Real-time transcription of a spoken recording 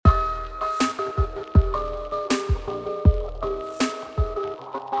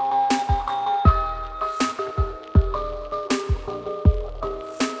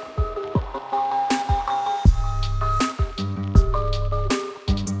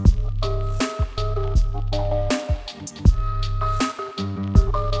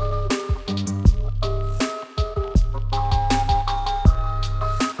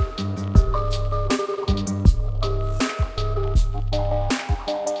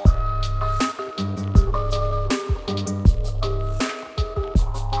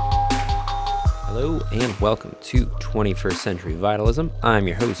and welcome to 21st Century Vitalism. I'm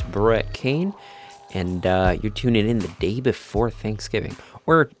your host, Brett Kane, and you're tuning in the day before Thanksgiving,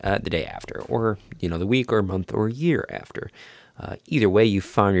 or the day after, or, the week or month or year after. Either way, you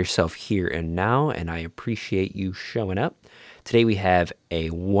found yourself here and now, and I appreciate you showing up. Today we have a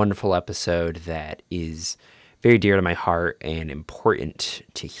wonderful episode that is very dear to my heart and important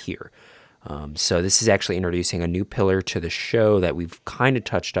to hear. So this is actually introducing a new pillar to the show that we've kind of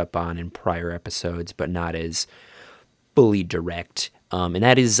touched up on in prior episodes, but not as fully direct, and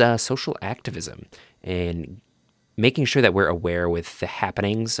that is social activism and making sure that we're aware with the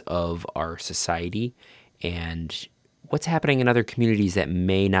happenings of our society and what's happening in other communities that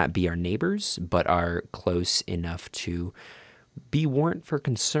may not be our neighbors, but are close enough to be warrant for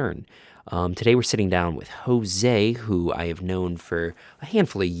concern. Today we're sitting down with Jose, who I have known for a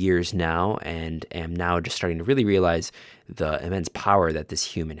handful of years now and am now just starting to really realize the immense power that this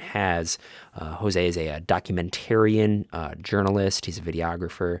human has. Jose is a documentarian journalist. He's a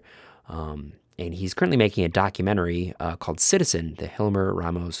videographer, and he's currently making a documentary called Citizen, the Hilmer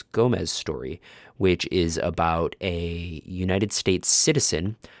Ramos Gomez story, which is about a United States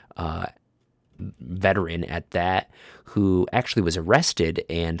citizen, veteran at that, who actually was arrested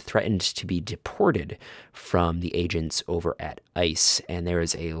and threatened to be deported from the agents over at ICE. And there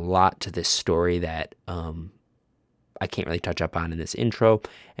is a lot to this story that I can't really touch up on in this intro.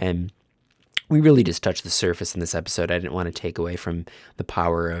 And we really just touched the surface in this episode. I didn't want to take away from the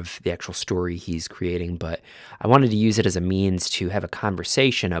power of the actual story he's creating, but I wanted to use it as a means to have a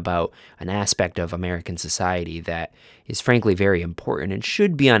conversation about an aspect of American society that is frankly very important and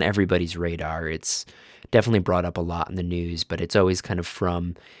should be on everybody's radar. It's definitely brought up a lot in the news, but it's always kind of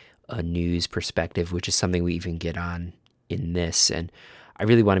from a news perspective, which is something we even get on in this. And I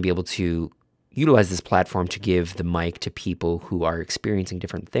really want to be able to utilize this platform to give the mic to people who are experiencing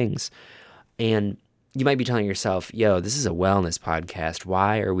different things. And you might be telling yourself, yo, this is a wellness podcast.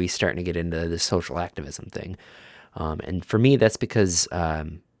 Why are we starting to get into this social activism thing? And for me, that's because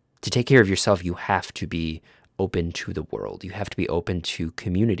to take care of yourself, you have to be open to the world. You have to be open to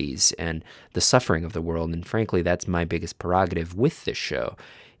communities and the suffering of the world. And frankly, that's my biggest prerogative with this show,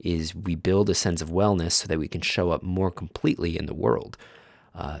 is we build a sense of wellness so that we can show up more completely in the world.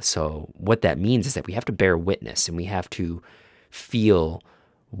 So what that means is that we have to bear witness and we have to feel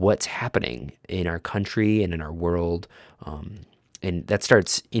what's happening in our country and in our world. And that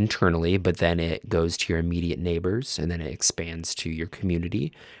starts internally, but then it goes to your immediate neighbors, and then it expands to your community.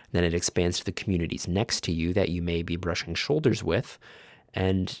 And then it expands to the communities next to you that you may be brushing shoulders with.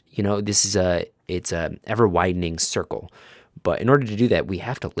 And, this is it's a ever widening circle. But in order to do that, we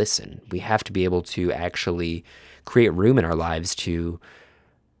have to listen. We have to be able to actually create room in our lives to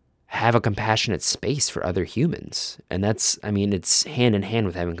have a compassionate space for other humans. And it's hand in hand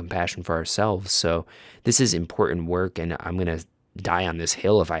with having compassion for ourselves. So this is important work, and I'm going to die on this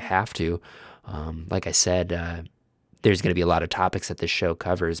hill if I have to. Like I said, there's going to be a lot of topics that this show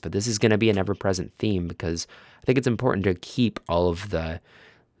covers, but this is going to be an ever-present theme because I think it's important to keep all of the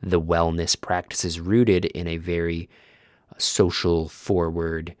wellness practices rooted in a very social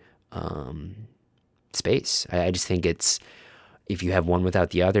forward space. I just think if you have one without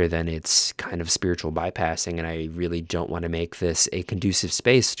the other, then it's kind of spiritual bypassing, and I really don't want to make this a conducive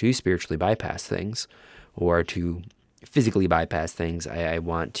space to spiritually bypass things or to physically bypass things. I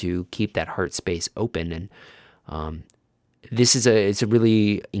want to keep that heart space open, and it's a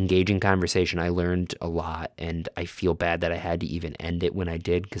really engaging conversation. I learned a lot, and I feel bad that I had to even end it when I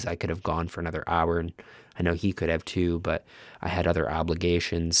did, because I could have gone for another hour, and I know he could have too, but I had other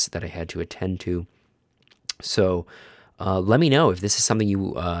obligations that I had to attend to. So let me know if this is something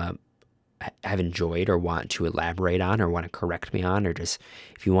you have enjoyed or want to elaborate on or want to correct me on, or just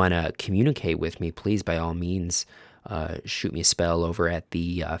if you want to communicate with me, please, by all means, shoot me a spell over at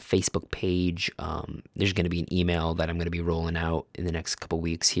the Facebook page. There's going to be an email that I'm going to be rolling out in the next couple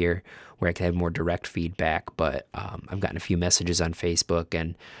weeks here where I can have more direct feedback, but I've gotten a few messages on Facebook,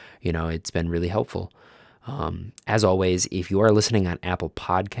 and, it's been really helpful. As always, if you are listening on Apple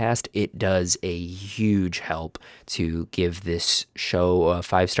Podcast, it does a huge help to give this show a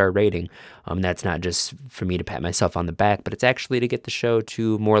 5-star rating. That's not just for me to pat myself on the back, but it's actually to get the show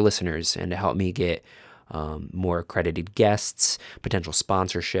to more listeners and to help me get more accredited guests, potential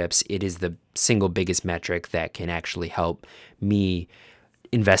sponsorships. It is the single biggest metric that can actually help me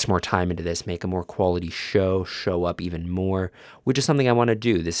invest more time into this, make a more quality show up even more, which is something I want to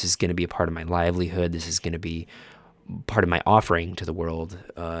do. This is going to be a part of my livelihood. This is going to be part of my offering to the world,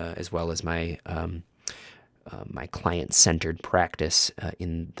 as well as my my client-centered practice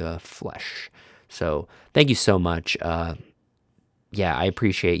in the flesh. So thank you so much. yeah, I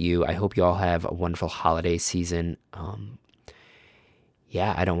appreciate you. I hope you all have a wonderful holiday season.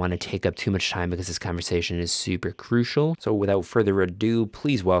 Yeah, I don't want to take up too much time because this conversation is super crucial. So, without further ado,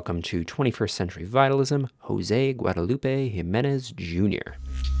 please welcome to 21st Century Vitalism, Jose Guadalupe Jimenez Jr.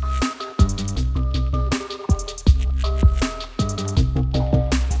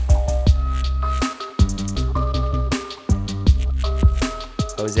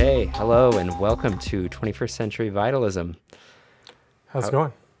 Jose, hello, and welcome to 21st Century Vitalism. How's it How,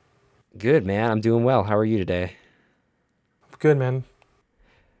 going? good, man. I'm doing well. How are you today? Good, man.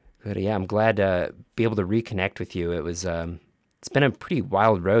 Good. Yeah, I'm glad to be able to reconnect with you. It's been a pretty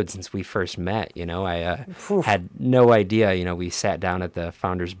wild road since we first met. I Phew. had no idea. We sat down at the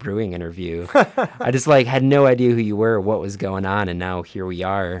Founders Brewing interview. I just like had no idea who you were, what was going on, and now here we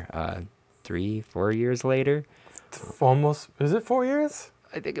are, 3, 4 years later. Almost. Is it 4 years?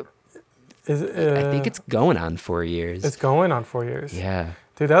 I think it, Is it? I think it's going on 4 years. It's going on 4 years. Yeah.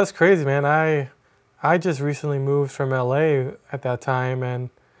 Dude, that was crazy, man. I just recently moved from LA at that time and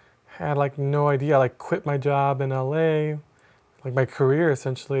had like no idea. I like quit my job in LA, like my career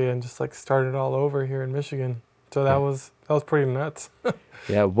essentially, and just like started all over here in Michigan. So that Yeah. was pretty nuts.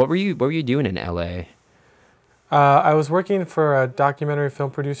 Yeah. What were you doing in LA? I was working for a documentary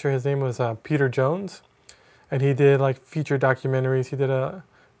film producer. His name was Peter Jones, and he did like feature documentaries. He did a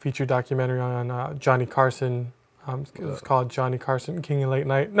feature documentary on Johnny Carson. It was called Johnny Carson, King of Late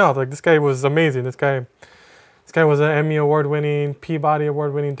Night. No, like this guy was amazing. This guy was an Emmy award-winning, Peabody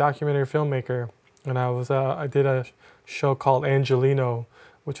award-winning documentary filmmaker, and I did a show called Angelino,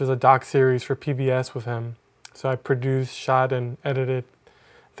 which was a doc series for PBS with him. So I produced, shot, and edited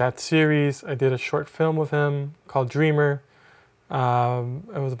that series. I did a short film with him called Dreamer. It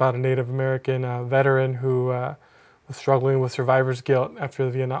was about a Native American veteran who was struggling with survivor's guilt after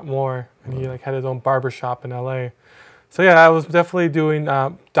the Vietnam War, and he like had his own barbershop in LA. So yeah, I was definitely doing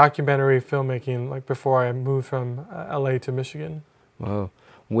documentary filmmaking like before I moved from LA to Michigan. Whoa.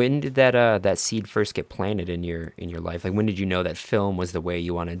 When did that seed first get planted in your life? Like when did you know that film was the way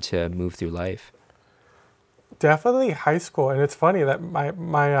you wanted to move through life? Definitely high school, and it's funny that my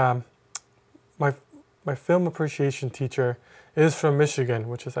my film appreciation teacher is from Michigan,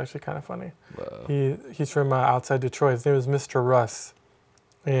 which is actually kind of funny. Whoa. He's from outside Detroit. His name is Mr. Russ,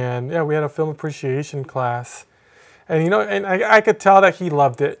 and yeah, we had a film appreciation class, and and I could tell that he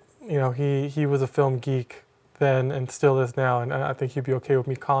loved it. He was a film geek then and still is now, and I think he'd be okay with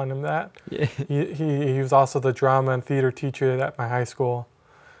me calling him that. Yeah. He was also the drama and theater teacher at my high school.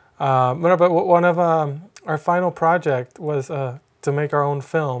 But one of our final project was to make our own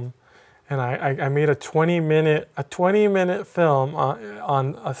film, and I made a 20-minute film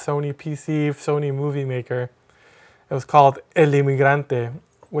on a Sony PC, Sony Movie Maker. It was called El Inmigrante,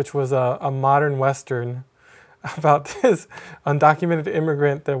 which was a modern western about this undocumented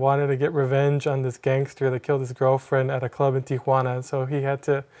immigrant that wanted to get revenge on this gangster that killed his girlfriend at a club in Tijuana. So he had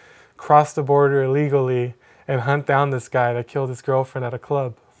to cross the border illegally and hunt down this guy that killed his girlfriend at a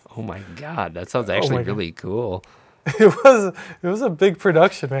club. Oh my God, that sounds Oh actually my god. really cool. It was a big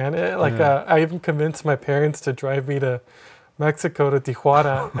production, man. Yeah. I even convinced my parents to drive me to Mexico to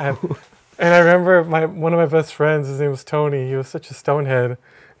Tijuana, and I remember one of my best friends. His name was Tony. He was such a stonehead.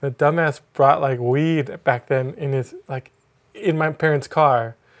 The dumbass brought like weed back then in my parents'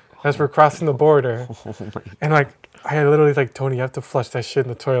 car as we're crossing the border, Oh my, and like I had literally like Tony, you have to flush that shit in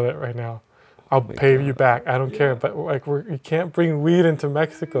the toilet right now. I'll oh my pay you God. back. I don't care, Yeah. but like you can't bring weed into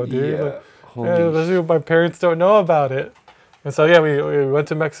Mexico, dude. Yeah. Like, yeah, Holy especially if my parents don't know about it. And so yeah, we went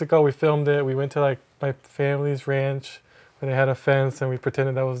to Mexico. We filmed it. We went to like my family's ranch where they had a fence, and we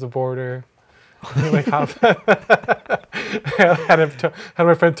pretended that was the border. We like hop. Had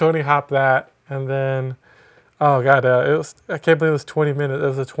my friend Tony hop that, and then oh god, it was I can't believe it was 20 minutes. It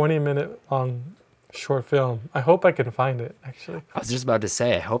was a 20-minute long short film. I hope I can find it actually. I was just about to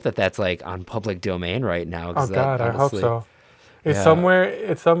say, I hope that that's like on public domain right now, Oh because that god, I hope honestly, so. It's yeah. somewhere.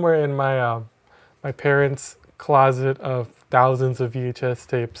 It's somewhere in my parents' closet of thousands of VHS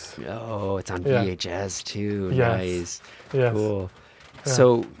tapes. Oh, it's on Yeah. VHS too. Yes. Nice. Yes. Cool. Yeah.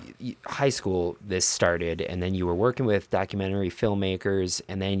 So, high school, this started, and then you were working with documentary filmmakers,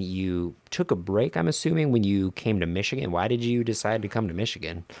 and then you took a break, I'm assuming, when you came to Michigan. Why did you decide to come to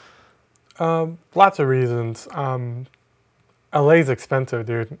Michigan? Lots of reasons. LA's expensive,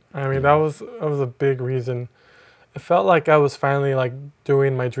 dude. I mean, Yeah. that was a big reason. It felt like I was finally like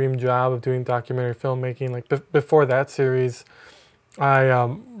doing my dream job of doing documentary filmmaking. Like before that series, I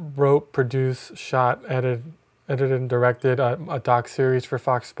wrote, produced, shot, edited, and directed a doc series for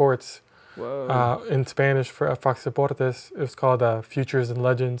Fox Sports Whoa. in Spanish for Fox Deportes. It was called Futures and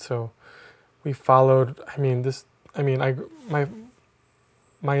Legends. So we followed. I mean, I my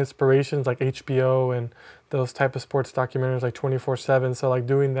my inspirations like HBO and those type of sports documentaries like 24/7. So like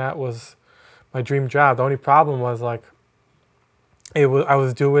doing that was my dream job. The only problem was like I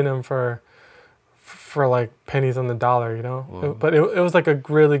was doing them for like pennies on the dollar, you know. Whoa. But it was like a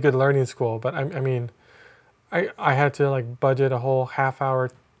really good learning school. But I mean, I had to like budget a whole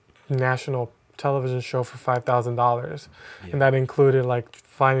half-hour national television show for $5,000, Yeah. and that included like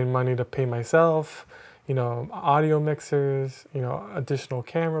finding money to pay myself, you know, audio mixers, you know, additional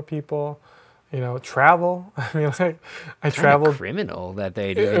camera people, you know, travel. I mean, like I Kind of traveled. criminal that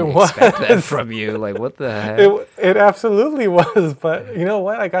they It didn't expect that was. from you. Like, what the heck? It absolutely was. But you know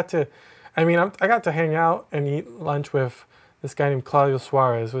what? I got to hang out and eat lunch with this guy named Claudio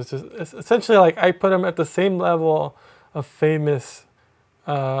Suarez, which is it's essentially like I put him at the same level of famous,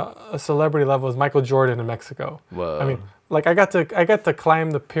 a celebrity level as Michael Jordan in Mexico. Whoa. I mean, like I got to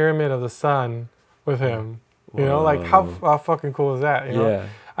climb the Pyramid of the Sun with him. You know, like how fucking cool is that? You know, Yeah.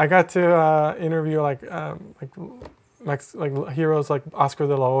 I got to interview like heroes like Oscar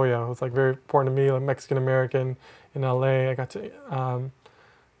de la Hoya, who's like very important to me, like Mexican American in LA. I got to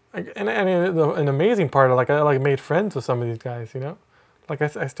and an amazing part of like I like made friends with some of these guys, you know, like I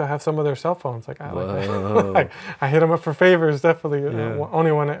still have some of their cell phones. Like Whoa. I hit them up for favors, definitely. Yeah.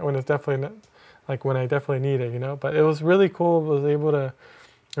 Only when it's definitely like when I definitely need it, you know. But it was really cool. I was able to.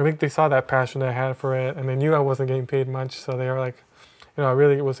 I think they saw that passion that I had for it, and they knew I wasn't getting paid much, so they were like, you know, I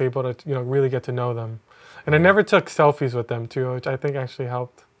really was able to, you know, really get to know them. And I never took selfies with them too, which I think actually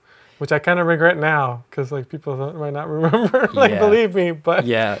helped. Which I kind of regret now, because like people might not remember, like believe me, but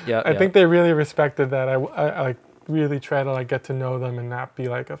Yeah. I think they really respected that. I like really try to like get to know them and not be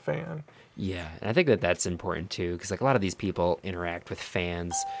like a fan. Yeah, and I think that that's important too, because like a lot of these people interact with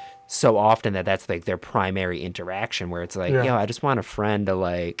fans so often that that's like their primary interaction, where it's like, Yeah. yo, I just want a friend to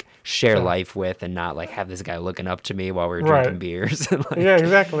like share Yeah. life with, and not like have this guy looking up to me while we're Right. drinking beers. And, like, Yeah,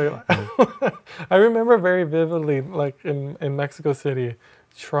 exactly. I remember very vividly, like in Mexico City,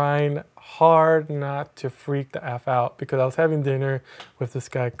 trying hard not to freak the F out, because I was having dinner with this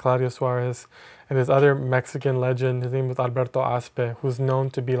guy, Claudio Suarez, and this other Mexican legend. His name was Alberto Aspe, who's known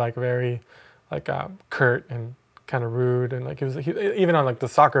to be like very like curt and kind of rude. And like even on like the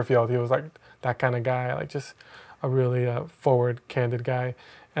soccer field, he was like that kind of guy, like just a really forward, candid guy.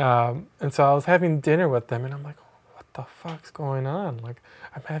 And so I was having dinner with them, and I'm like, what the fuck's going on? Like,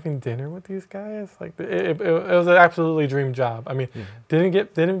 I'm having dinner with these guys. Like, it was an absolutely dream job. I mean,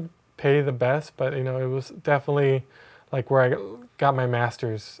 didn't pay the best, but you know, it was definitely like where I got my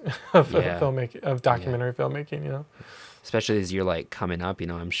master's of Yeah. filmmaking, of documentary filmmaking. You know. especially as you're like coming up, you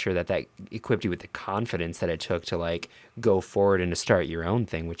know, I'm sure that equipped you with the confidence that it took to like go forward and to start your own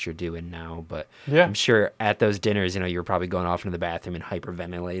thing, which you're doing now. But Yeah. I'm sure at those dinners, you know, you're probably going off into the bathroom and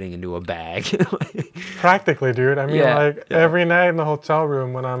hyperventilating into a bag. Practically, dude. I mean, Yeah, like yeah. every night in the hotel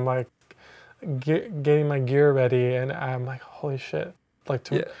room when I'm like getting my gear ready, and I'm like, holy shit. Like,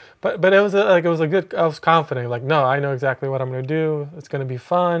 Yeah. but it was like it was a good. I was confident. Like, no, I know exactly what I'm gonna do. It's gonna be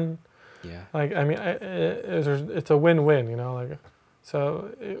fun. Yeah. Like, I mean, it's a win-win. You know, like, so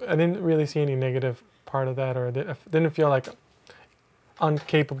I didn't really see any negative part of that, or I didn't feel like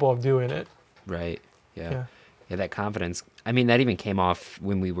incapable of doing it. Right. Yeah. Yeah. Yeah, that confidence. I mean, that even came off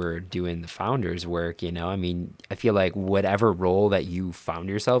when we were doing the founders work, you know? I mean, I feel like whatever role that you found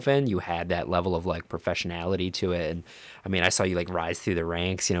yourself in, you had that level of like professionality to it. And I mean, I saw you like rise through the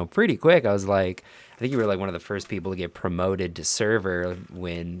ranks, you know, pretty quick. I was like, I think you were like one of the first people to get promoted to server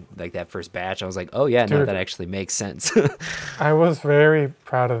when like that first batch. I was like, oh yeah, no, Dude. that actually makes sense. I was very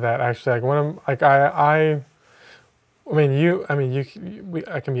proud of that, actually. Like, when I'm like I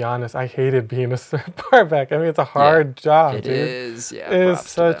can be honest. I hated being a bar back. I mean, it's a hard job, It dude. is. Yeah. It is props to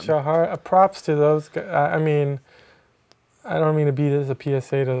such them. a hard. Props to those guys. I mean, I don't mean to be this a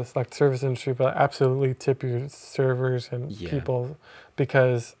PSA to this like service industry, but absolutely tip your servers and Yeah. people,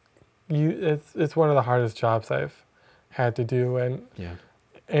 because it's one of the hardest jobs I've had to do, Yeah.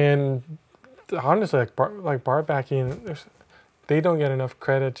 and honestly, like bar backing, they don't get enough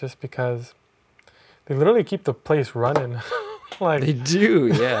credit just because they literally keep the place running. Like, They do.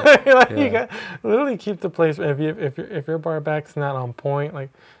 Yeah. like Yeah. you got literally keep the place. If your bar back's not on point, like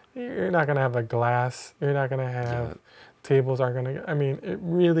you're not gonna have a glass. You're not gonna have Yeah. tables. Aren't gonna. I mean, it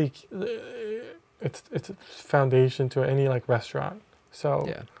really, it's a foundation to any like restaurant. So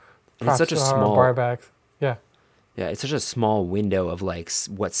Yeah. And it's props such a to our small bar backs. Yeah. Yeah, it's such a small window of like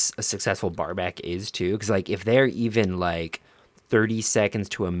what's a successful barback is too. Because like if they're even like 30 seconds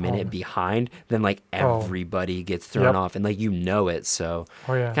to a minute behind, then like everybody gets thrown Yep. off, and like you know it. So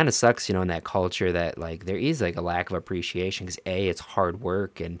Oh yeah. it kind of sucks, you know, in that culture that like there is like a lack of appreciation because A, it's hard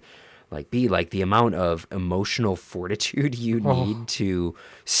work, and like B, like the amount of emotional fortitude you Oh, need to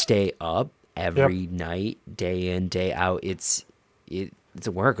stay up yep. every night, day in, day out. It's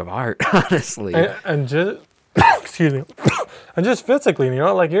a work of art, honestly. And just excuse me, and just physically,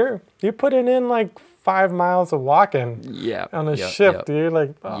 like you're putting in like 5 miles of walking Yeah, on a yep, shift, yep. dude.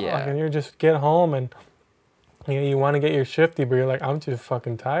 Like, Yeah, and you just get home and you want to get your shifty, but you're like, I'm too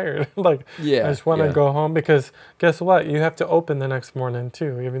fucking tired. Like, I yeah, just want to yeah, go home because guess what? You have to open the next morning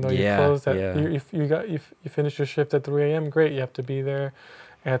too, even though you yeah, closed at yeah, you finish your shift at 3 a.m. Great, you have to be there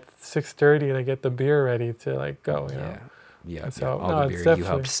at 6:30 to get the beer ready to like go. yeah, yeah, And yeah. so All no, the it's beer you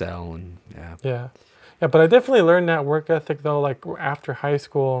helped definitely sell, and yeah, yeah, yeah. But I definitely learned that work ethic though. Like after high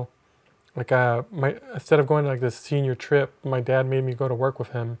school, like my instead of going to like this senior trip, my dad made me go to work with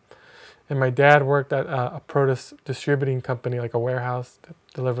him. And my dad worked at a produce distributing company, like a warehouse that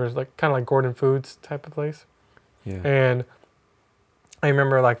delivers like kind of like Gordon Foods type of place. yeah. And I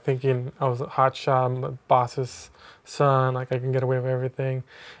remember like thinking I was a hot shot, I'm the boss's son, like I can get away with everything.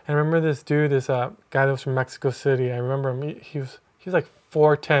 And I remember this dude, this guy that was from Mexico City. I remember him. He was like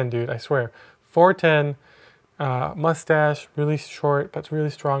 4'10", dude. I swear, 4'10", mustache, really short but really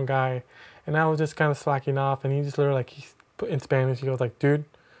strong guy. And I was just kind of slacking off, and he just literally like he put in Spanish. He goes like, "Dude,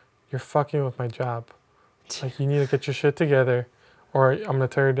 you're fucking with my job. Like you need to get your shit together, or I'm gonna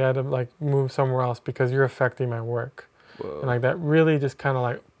tell your dad to like move somewhere else because you're affecting my work." And Whoa. like that really just kind of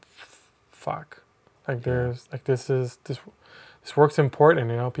like, fuck. Like Yeah. there's like this work's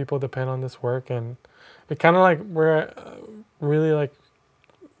important. People depend on this work, and it kind of like we're really like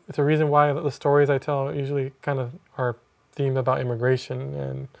it's a reason why the stories I tell usually kind of are themed about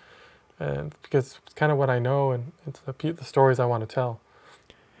immigration and because it's kind of what I know and it's the stories I want to tell.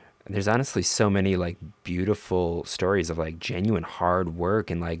 There's honestly so many like beautiful stories of like genuine hard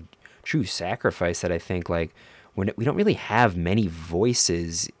work and like true sacrifice that I think like when we don't really have many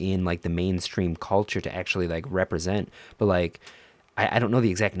voices in like the mainstream culture to actually like represent, but like I don't know the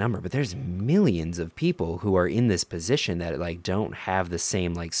exact number, but there's millions of people who are in this position that like don't have the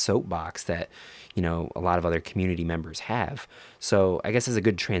same like soapbox that a lot of other community members have. So I guess as a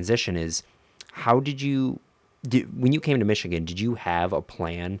good transition is, how when you came to Michigan, did you have a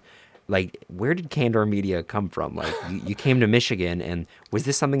plan? Like, where did Candor Media come from? Like, you came to Michigan, and was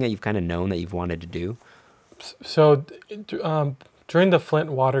this something that you've kind of known that you've wanted to do? So during the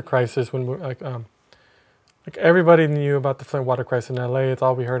Flint water crisis, when like everybody knew about the Flint water crisis in LA, it's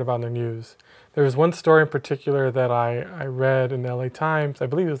all we heard about in the news. There was one story in particular that I read in the LA Times. I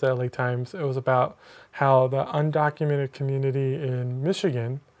believe it was the LA Times. It was about how the undocumented community in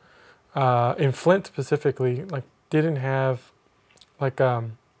Michigan, in Flint specifically, like didn't have like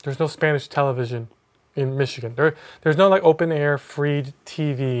there's no Spanish television in Michigan. There's no like open air free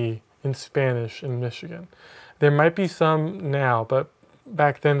TV in Spanish in Michigan. There might be some now, but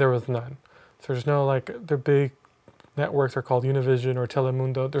back then there was none. So there's no like the big networks are called Univision or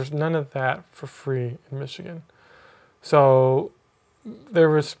Telemundo. There's none of that for free in Michigan. So there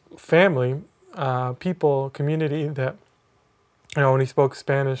was family, people, community that when he spoke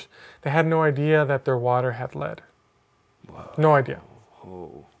Spanish, they had no idea that their water had lead. No idea.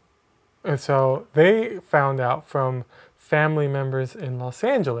 Oh, And so they found out from family members in Los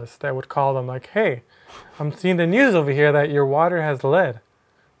Angeles that would call them like, "Hey, I'm seeing the news over here that your water has lead.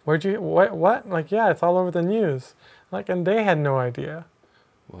 What? Like, yeah, it's all over the news." Like, and they had no idea.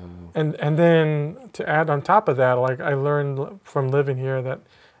 wow. And then to add on top of that, like I learned from living here that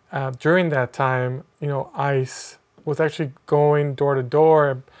during that time, ICE was actually going door to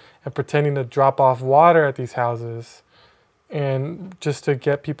door and pretending to drop off water at these houses and just to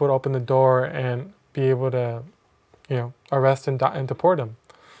get people to open the door and be able to, arrest and deport them.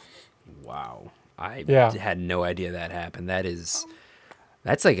 Wow. I Yeah, had no idea that happened.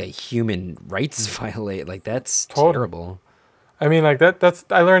 That's like a human rights violate. Like, that's totally. terrible. I mean, like that's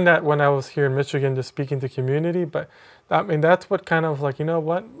I learned that when I was here in Michigan, just speaking to community. But I mean, that's what kind of like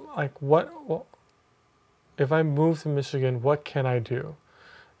what like what well, if I move to Michigan, what can I do?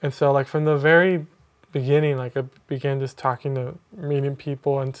 And so like from the very beginning, like I began just talking to meeting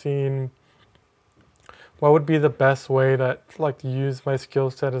people and seeing what would be the best way to use my skill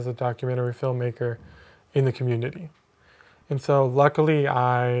set as a documentary filmmaker in the community. And so luckily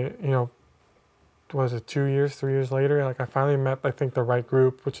was it 2 years, 3 years later, like I finally met, I think, the right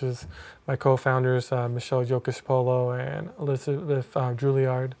group, which is my co-founders, Michelle Jokic Polo and Elizabeth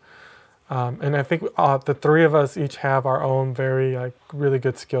Juilliard. And I think the three of us each have our own very really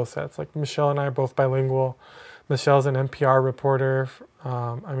good skill sets. Like Michelle and I are both bilingual. Michelle's an NPR reporter.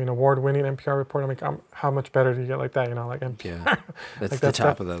 Award-winning NPR reporter. How much better do you get like that? Like Yeah. NPR. That's like the that's that.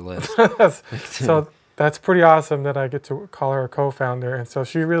 top of the list. So that's pretty awesome that I get to call her a co-founder. And so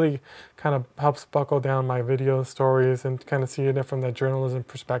she really kind of helps buckle down my video stories and kind of seeing it from that journalism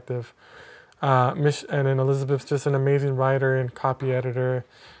perspective. And then Elizabeth's just an amazing writer and copy editor.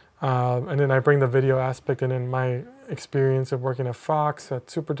 And then I bring the video aspect and in my experience of working at Fox,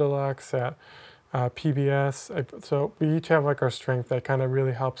 at Super Deluxe, at PBS. So we each have like our strength that kind of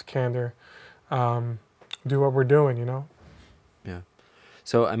really helps Candor do what we're doing, you know? Yeah.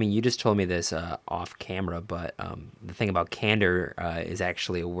 So, I mean, you just told me this off camera, but the thing about candor is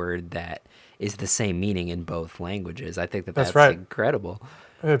actually a word that is the same meaning in both languages. I think that That's that's right. incredible.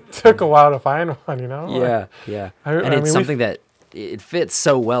 It took a while to find one, you know? Yeah, yeah. And I it's mean, something that it fits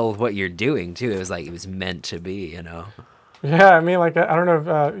so well with what you're doing too. It was like it was meant to be, you know. yeah, I mean, like, I don't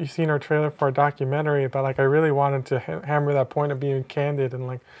know if you've seen our trailer for our documentary, but like, I really wanted to hammer that point of being candid. And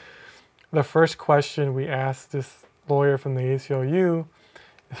like, the first question we asked this lawyer from the ACLU,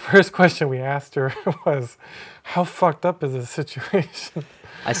 the first question we asked her was, how fucked up is this situation?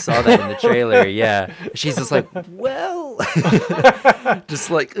 I saw that in the trailer. Yeah, she's just like, well, just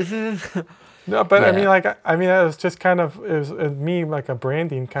like, No, but I mean, yeah, like, I mean, it was just kind of, it was me like a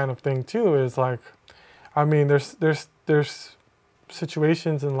branding kind of thing too. Is like, I mean, there's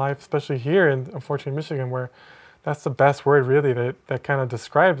situations in life, especially here in unfortunately Michigan, where that's the best word really that kind of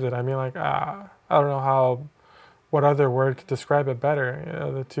describes it. I mean, like, I don't know what other word could describe it better. You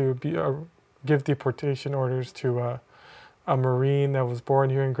know, to be give deportation orders to a Marine that was born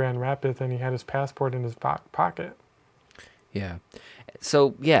here in Grand Rapids and he had his passport in his pocket. yeah.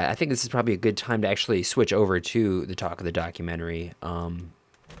 So yeah, I think this is probably a good time to actually switch over to the talk of the documentary.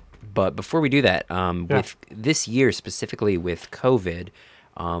 But before we do that, Yeah. with this year specifically with COVID,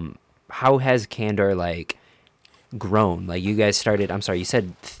 how has Candor like grown? Like you guys started, I'm sorry, you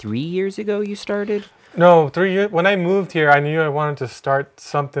said 3 years ago you started? No, 3 years. When I moved here, I knew I wanted to start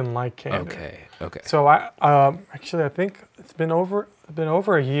something like Candor. Okay, okay. So I actually I think it's been over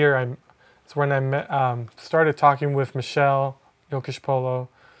a year. It's when I met started talking with Michelle Yokish Polo,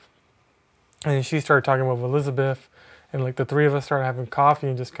 and she started talking with Elizabeth, and like the three of us started having coffee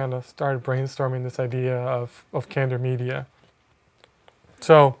and just kind of started brainstorming this idea of Candor Media.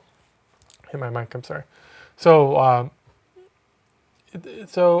 So, hit my mic. I'm sorry. So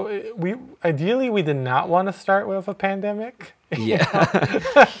we ideally we did not want to start with a pandemic. Yeah.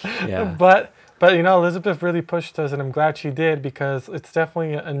 Yeah. But you know, Elizabeth really pushed us, and I'm glad she did because it's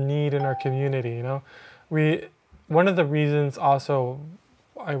definitely a need in our community. You know, one of the reasons also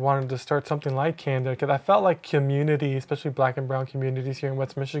I wanted to start something like Candor because I felt like community, especially Black and Brown communities here in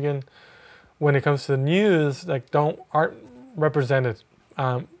West Michigan, when it comes to the news, like aren't represented.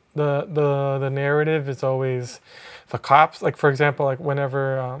 The narrative is always the cops. Like for example, like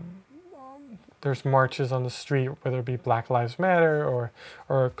whenever there's marches on the street, whether it be Black Lives Matter or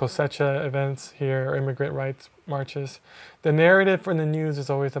cosecha events here or immigrant rights marches. The narrative in the news is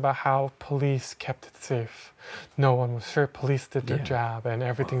always about how police kept it safe. No one was hurt. Police did their job and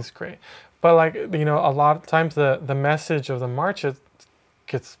everything's great. But like, you know, a lot of times the message of the marches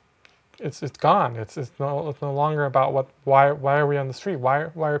gets it's gone. It's no longer about why are we on the street? Why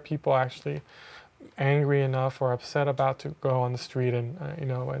are people actually angry enough or upset about to go on the street and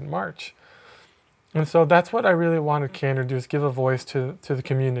and march? And so that's what I really wanted Candor to do, is give a voice to the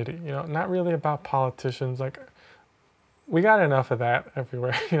community. You know, not really about politicians. Like, we got enough of that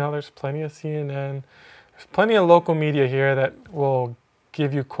everywhere. You know, there's plenty of CNN. There's plenty of local media here that will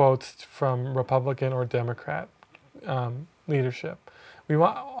give you quotes from Republican or Democrat leadership. We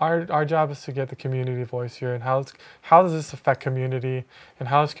want our job is to get the community voice here, and how does this affect community, and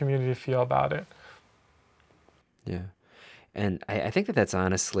how does community feel about it? Yeah. And I think that that's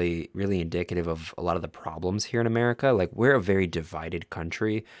honestly really indicative of a lot of the problems here in America. Like, we're a very divided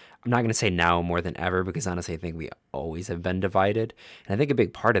country. I'm not going to say now more than ever, because honestly, I think we always have been divided. And I think a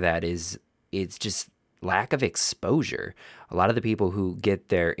big part of that is it's just lack of exposure. A lot of the people who get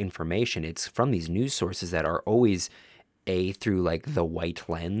their information, it's from these news sources that are always through like the white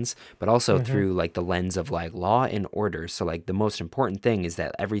lens, but also through like the lens of like law and order. So like the most important thing is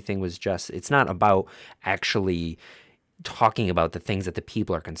that everything was it's not about actually talking about the things that the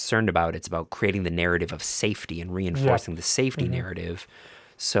people are concerned about. It's about creating the narrative of safety and reinforcing the safety narrative.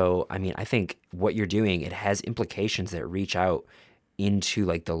 So, I mean, I think what you're doing, it has implications that reach out into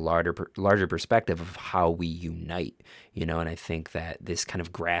like the larger perspective of how we unite, and I think that this kind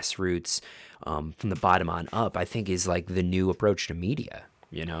of grassroots from the bottom on up, I think is like the new approach to media.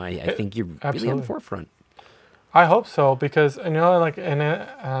 I think you're really on the forefront. I hope so, because like, and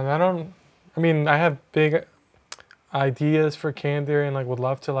I have big ideas for Candor, and like would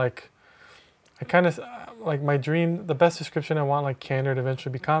love to like, I kind of like my dream, the best description I want like Candor to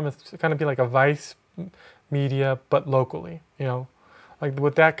eventually become is to kind of be like a Vice media, but locally. Like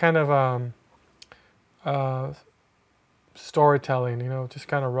with that kind of uh, storytelling. Just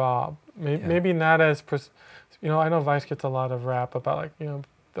kind of raw. Yeah. Maybe not as I know Vice gets a lot of rap about like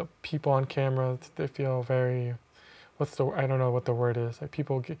the people on camera. They feel very I don't know what the word is. Like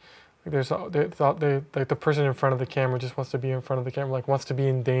people get like like the person in front of the camera just wants to be in front of the camera, like wants to be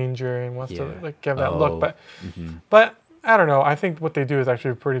in danger and wants to like give that look. But I don't know. I think what they do is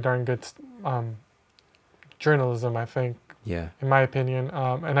actually pretty darn good journalism. I think, Yeah. in my opinion,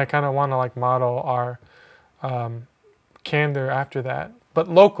 and I kind of want to like model our candor after that, but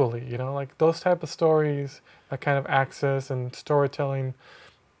locally. Like those type of stories, that kind of access and storytelling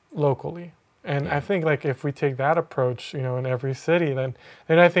locally. And I think like if we take that approach, in every city, then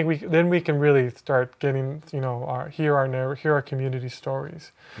I think we can really start getting, hear our community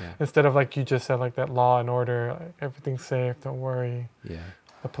stories, instead of like you just said, like that law and order, like, everything's safe, don't worry. Yeah.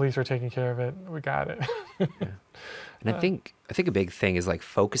 The police are taking care of it. We got it. And I think a big thing is like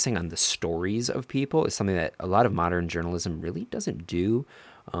focusing on the stories of people is something that a lot of modern journalism really doesn't do.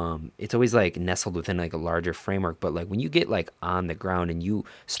 It's always like nestled within like a larger framework, but like when you get like on the ground and you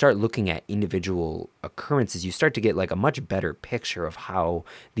start looking at individual occurrences, you start to get like a much better picture of how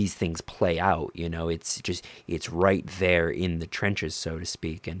these things play out. It's right there in the trenches, so to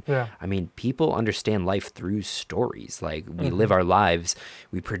speak. And I mean, people understand life through stories. Like we live our lives,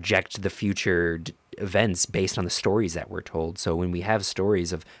 we project the future events based on the stories that we're told. So when we have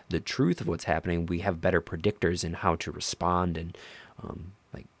stories of the truth of what's happening, we have better predictors in how to respond and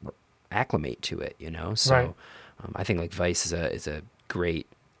like acclimate to it, So I think like Vice is a great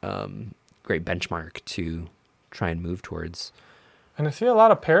great benchmark to try and move towards. And I see a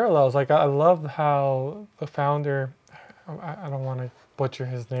lot of parallels. Like I love how the founder, I don't want to butcher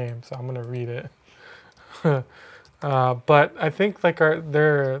his name, so I'm gonna read it. But I think like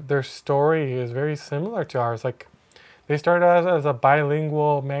their story is very similar to ours. Like they started out as a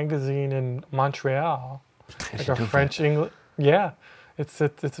bilingual magazine in Montreal, like a French English. Yeah, it's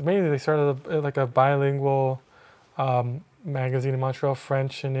amazing. They started like a bilingual magazine in Montreal,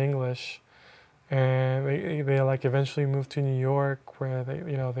 French and English, and they like eventually moved to New York, where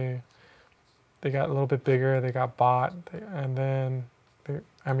they got a little bit bigger. They got bought, and then.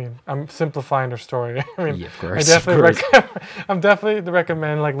 I mean, I'm simplifying their story. I mean, of course, I'm definitely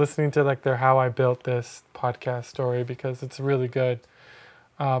recommend like listening to like their How I Built This podcast story, because it's really good.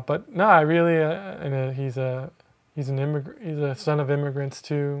 But no, I really, and he's an immigrant. He's a son of immigrants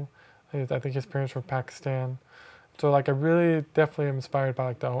too. I think his parents were Pakistan. So like, I really definitely am inspired by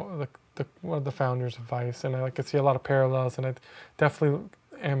like the one of the founders of Vice, and I like to see a lot of parallels, and I definitely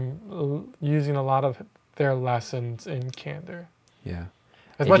am using a lot of their lessons in candor. Yeah.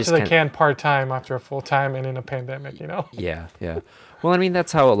 As much as I can part-time after a full-time and in a pandemic, Yeah. Well, I mean,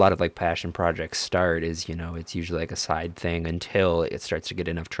 that's how a lot of like passion projects start is, it's usually like a side thing until it starts to get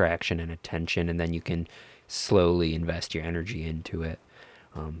enough traction and attention, and then you can slowly invest your energy into it.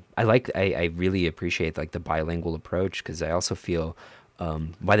 I really appreciate like the bilingual approach, because I also feel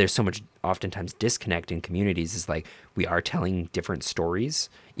why there's so much oftentimes disconnect in communities is like we are telling different stories,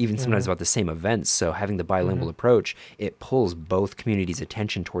 even sometimes about the same events. So having the bilingual approach, it pulls both communities'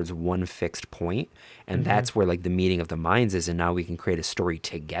 attention towards one fixed point, and that's where like the meeting of the minds is, and now we can create a story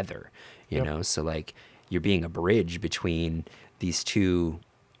together, you know? So like you're being a bridge between these two,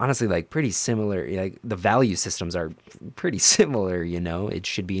 honestly, like pretty similar, like the value systems are pretty similar, It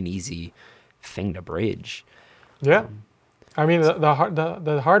should be an easy thing to bridge. Yeah. I mean,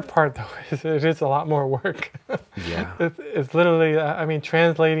 the hard part though is it is a lot more work. Yeah. It's literally, I mean,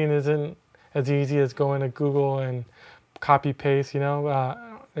 translating isn't as easy as going to Google and copy paste.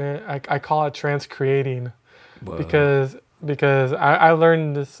 I call it transcreating, because I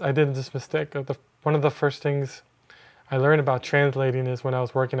learned this. I did this mistake. One of the first things I learned about translating is when I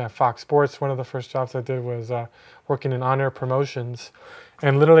was working at Fox Sports. One of the first jobs I did was working in on-air promotions,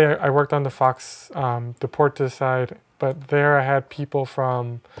 and literally I worked on the Fox Deportes side. But there I had people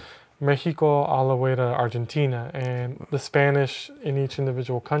from Mexico all the way to Argentina, and the Spanish in each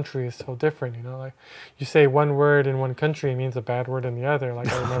individual country is so different. Like you say one word in one country, it means a bad word in the other.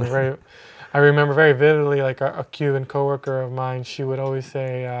 Like I remember very vividly, like a Cuban coworker of mine, she would always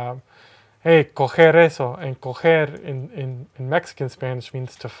say, "Hey, coger eso," and coger in Mexican Spanish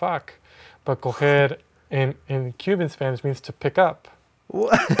means to fuck, but coger in Cuban Spanish means to pick up.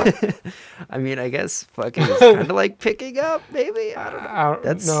 I mean, I guess fucking is kind of like picking up, maybe. I don't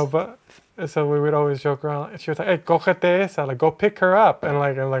know. No, but so we would always joke around. She was like, "Hey, cógete esa," like go pick her up, and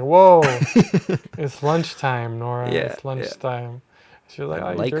I'm like, whoa, it's lunchtime, Nora. It's lunchtime. She was like,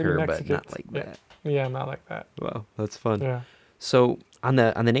 I "Oh, like dirty her, Mexicans." but not like that. Yeah, not like that. Wow, that's fun. Yeah. So on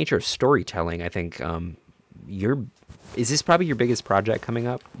the nature of storytelling, I think your is this probably your biggest project coming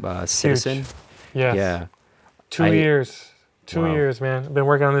up, Huge. Citizen? Yes. Yeah, 2 I years. Two wow. years, man. I've been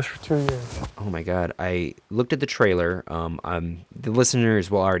working on this for 2 years. Oh my God, I looked at the trailer. The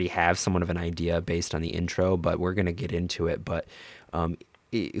listeners will already have somewhat of an idea based on the intro, but we're gonna get into it. But um,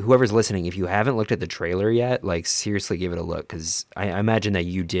 whoever's listening, if you haven't looked at the trailer yet, like seriously, give it a look because I imagine that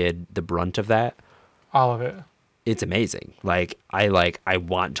you did the brunt of that. All of it. It's amazing. I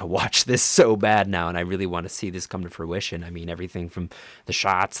want to watch this so bad now, and I really want to see this come to fruition. I mean, everything from the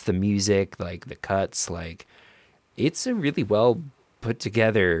shots, the music, like the cuts, like it's a really well put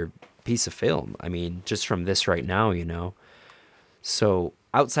together piece of film. I mean, just from this right now, you know. So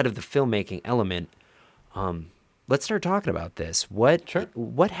outside of the filmmaking element, let's start talking about this. Sure.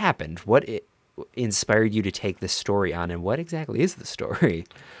 What happened? Inspired you to take this story on, and what exactly is the story?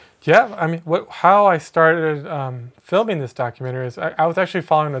 Yeah, I mean, how I started filming this documentary is I was actually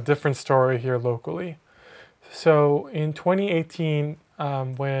following a different story here locally. So in 2018,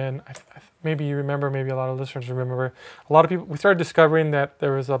 when maybe you remember, maybe a lot of listeners remember, a lot of people, we started discovering that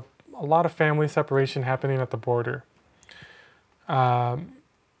there was a lot of family separation happening at the border.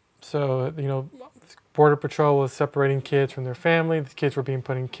 So, Border Patrol was separating kids from their family. The kids were being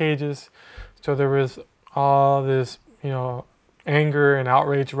put in cages. So there was all this, anger and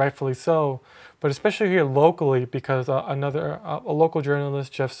outrage, rightfully so. But especially here locally, because a local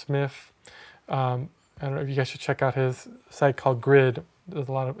journalist, Jeff Smith, I don't know if you guys should check out his site called Grid. There's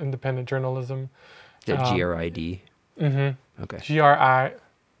a lot of independent journalism. Is that Um, GRID? Okay. GRI.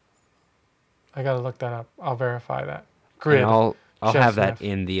 I got to look that up. I'll verify that. And Grid. I'll Jeff have that Smith.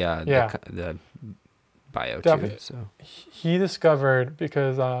 in Yeah. the bio too. Definitely. So He discovered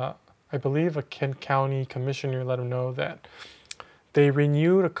because I believe a Kent County commissioner let him know that the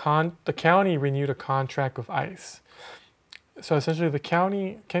county renewed a contract with ICE. So essentially,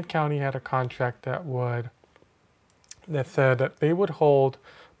 Kent County had a contract that said that they would hold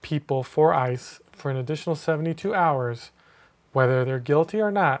people for ICE for an additional 72 hours, whether they're guilty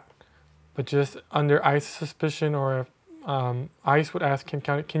or not, but just under ICE suspicion, or if ICE would ask Kent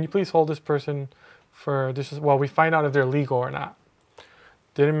County, can you please hold this person for additional, well, we find out if they're legal or not.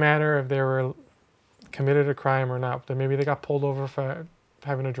 Didn't matter if they were committed a crime or not. That maybe they got pulled over for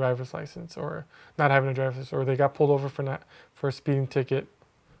having a driver's license, or not having a driver's license, or they got pulled over for a speeding ticket.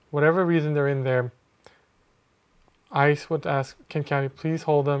 Whatever reason they're in there, ICE would ask Kent County, please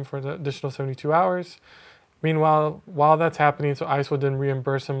hold them for the additional 72 hours. Meanwhile, while that's happening, so ICE would then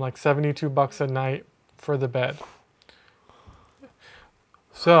reimburse them like $72 a night for the bed.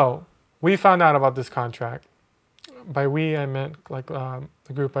 So we found out about this contract. By we, I meant like the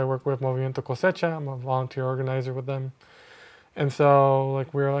group I work with, Movimiento Cosecha. I'm a volunteer organizer with them. And so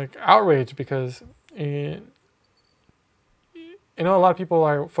we were outraged because a lot of people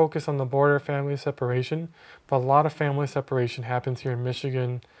are focused on the border family separation, but a lot of family separation happens here in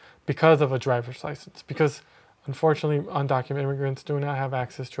Michigan because of a driver's license. Because unfortunately, undocumented immigrants do not have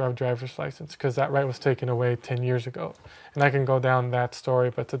access to our driver's license because that right was taken away 10 years ago. And I can go down that story,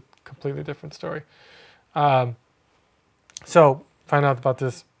 but it's a completely different story. So find out about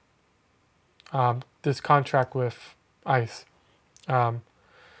this contract with ICE.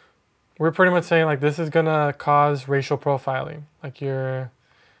 We're pretty much saying this is gonna cause racial profiling.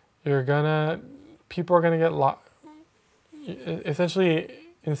 People are gonna essentially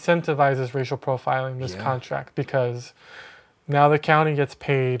incentivizes racial profiling, this contract, because now the county gets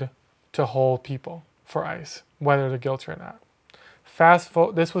paid to hold people for ICE, whether they're guilty or not.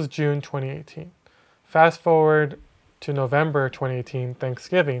 This was June 2018. Fast forward to November 2018,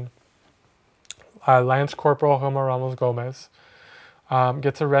 Thanksgiving. Lance Corporal Hilma Ramos Gomez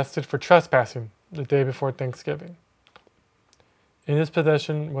gets arrested for trespassing the day before Thanksgiving. In his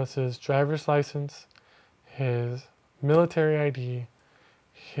possession was his driver's license, his military ID,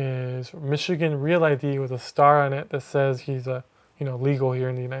 his Michigan Real ID with a star on it that says he's legal here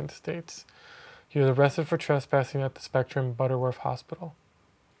in the United States. He was arrested for trespassing at the Spectrum Butterworth Hospital.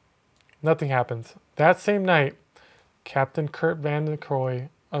 Nothing happens. That same night, Captain Kurt Van den Kroy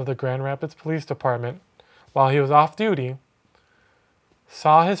of the Grand Rapids Police Department, while he was off duty,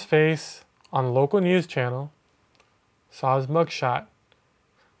 saw his face on a local news channel, saw his mugshot,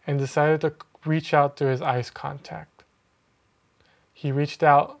 and decided to reach out to his ICE contact. He reached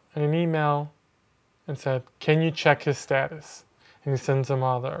out in an email and said, can you check his status? And he sends them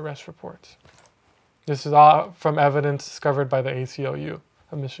all the arrest reports. This is all from evidence discovered by the ACLU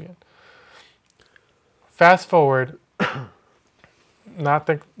of Michigan. Fast forward,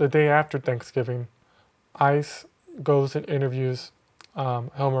 the day after Thanksgiving, ICE goes and interviews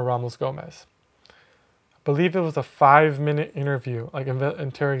Hilma Ramos Gomez. believe it was a 5-minute interview, like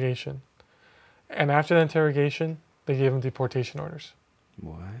interrogation. And after the interrogation, they gave him deportation orders.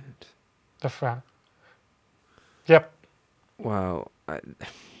 What? The frat. Yep. Wow.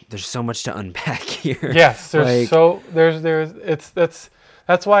 There's so much to unpack here. Yes, Like,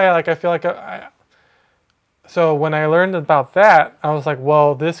 that's why I feel like so when I learned about that, I was like,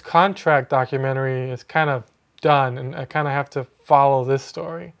 well, this contract documentary is kind of done, and I kind of have to follow this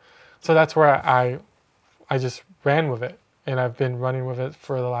story. So that's where I just ran with it, and I've been running with it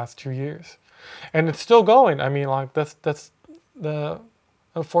for the last 2 years, and it's still going. I mean, like that's the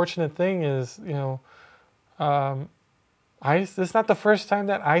unfortunate thing is, ICE. This is not the first time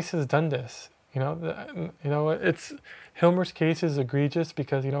that ICE has done this. It's Hilmer's case is egregious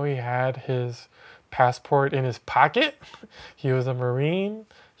because he had his passport in his pocket. He was a Marine.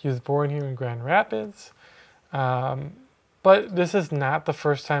 He was born here in Grand Rapids. But this is not the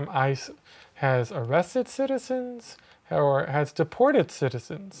first time ICE has arrested citizens or has deported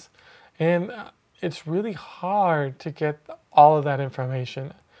citizens. And it's really hard to get all of that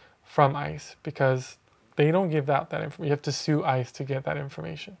information from ICE because they don't give out that information. You have to sue ICE to get that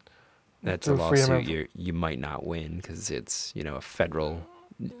information. that's a lawsuit you might not win because it's, a federal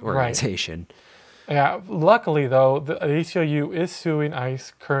organization. Right. Yeah. Luckily, though, the ACLU is suing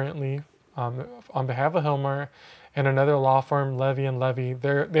ICE currently on behalf of Hilmer and another law firm, Levy and Levy.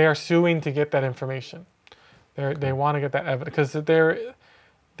 They are suing to get that information. They want to get that evidence because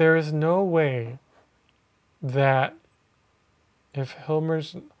there is no way that if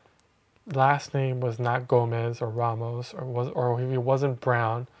Hilmer's last name was not Gomez or Ramos or if he wasn't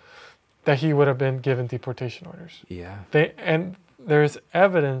Brown, that he would have been given deportation orders. Yeah. And there's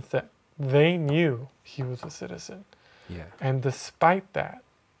evidence that they knew he was a citizen. Yeah. And despite that,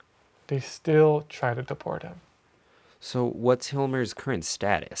 they still try to deport him. So what's Hilmer's current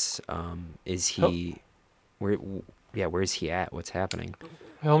status? Is he where's he at? What's happening?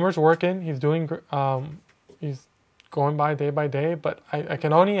 Hilmer's working. He's doing. He's going by day, but I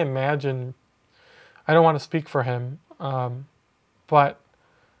can only imagine. I don't want to speak for him, but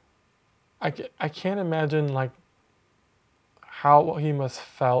I can't imagine like how he must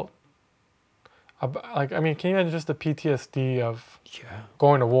felt. Can you imagine just the PTSD of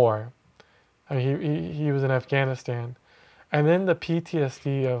going to war? I mean, he was in Afghanistan, and then the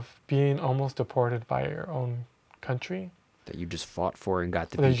PTSD of being almost deported by your own country that you just fought for and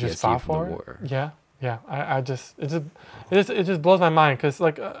got the that PTSD from the war. Yeah. I just it just blows my mind because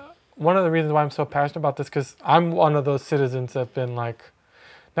one of the reasons why I'm so passionate about this because I'm one of those citizens that've been like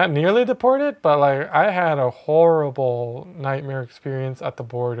not nearly deported, but like I had a horrible nightmare experience at the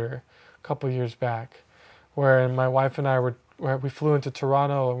border a couple of years back, where my wife and I we flew into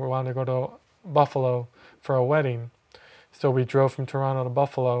Toronto and we wanted to go to Buffalo for a wedding. So we drove from Toronto to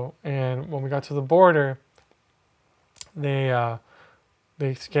Buffalo, and when we got to the border,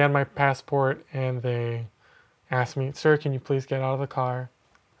 they scanned my passport and they asked me, "Sir, can you please get out of the car?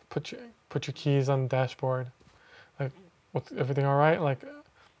 Put your keys on the dashboard. Like, everything all right? Like,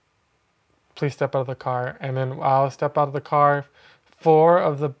 please step out of the car." And then I'll step out of the car. 4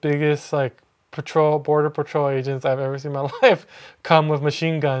 of the biggest like border patrol agents I've ever seen in my life come with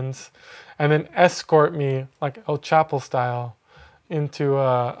machine guns and then escort me like El Chapo style into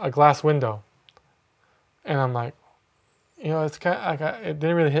a glass window. And I'm like, it's kind of like it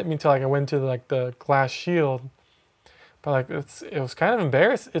didn't really hit me until like I went to the glass shield, but like it was kind of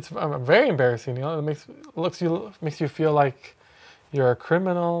embarrassing. It's very embarrassing. It makes you feel like you're a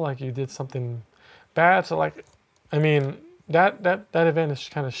criminal, like you did something bad. So like, I mean that event has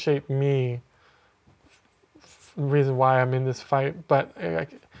kind of shaped me. The reason why I'm in this fight, but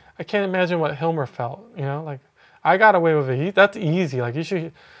I can't imagine what Hilmer felt. Like I got away with it. That's easy. Like you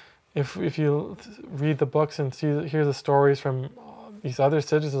should. If you read the books and hear the stories from these other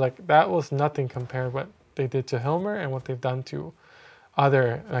citizens, like that was nothing compared to what they did to Hilmer and what they've done to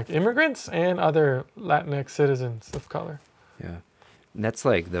other like immigrants and other Latinx citizens of color. Yeah, and that's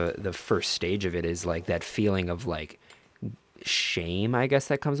like the first stage of it is like that feeling of like shame, I guess,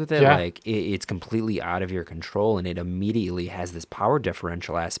 that comes with it. Yeah. Like it's completely out of your control, and it immediately has this power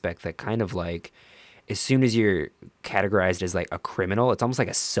differential aspect that kind of like, as soon as you're categorized as like a criminal, it's almost like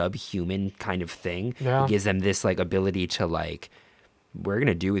a subhuman kind of thing. Yeah. It gives them this like ability to like, we're going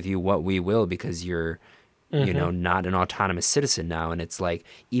to do with you what we will because you're, not an autonomous citizen now. And it's like,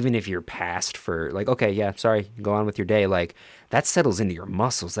 even if you're passed for like, okay, yeah, sorry, go on with your day. Like that settles into your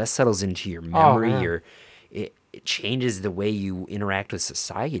muscles. That settles into your memory. It changes the way you interact with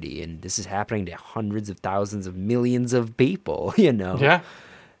society. And this is happening to hundreds of thousands of millions of people, Yeah.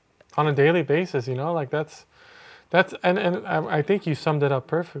 On a daily basis, like That's and I think you summed it up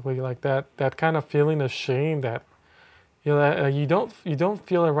perfectly. Like that kind of feeling of shame that that, you don't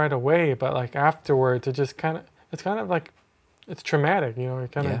feel it right away, but like afterwards, it's kind of like it's traumatic.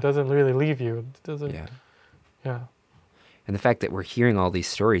 It kind of Yeah. doesn't really leave you. It doesn't. Yeah. Yeah. And the fact that we're hearing all these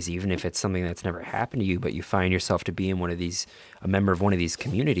stories, even if it's something that's never happened to you, but you find yourself to be in a member of one of these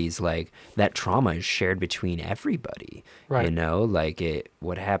communities, like that trauma is shared between everybody. Right. Like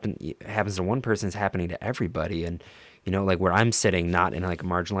happens to one person is happening to everybody. And, like where I'm sitting, not in like a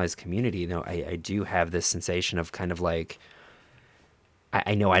marginalized community, I do have this sensation of kind of like,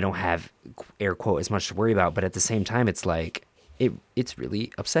 I know I don't have air quote as much to worry about, but at the same time, it's like, it's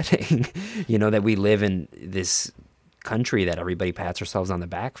really upsetting, that we live in this country that everybody pats ourselves on the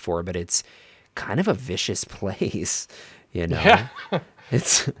back for, but it's kind of a vicious place, Yeah.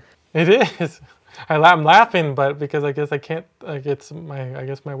 It's It is. I'm laughing, but because I guess I can't. Like it's I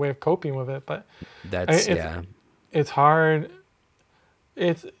guess my way of coping with it. But that's it's yeah, it's hard.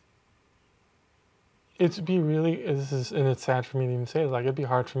 It's It'd be really and it's sad for me to even say it. Like it'd be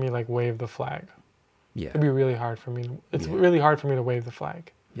hard for me to, like wave the flag. yeah, It'd be really hard for me. It's yeah, really hard for me to wave the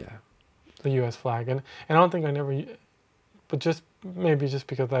flag, yeah, the U.S. flag, and I don't think I never. But just maybe just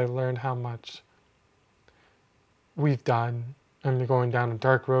because I learned how much we've done. I'm going down a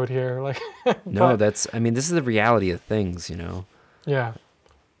dark road here, like. no, But I mean, this is the reality of things, yeah.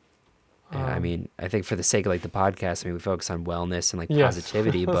 And I mean, I think for the sake of like the podcast, I mean, we focus on wellness and like Yes.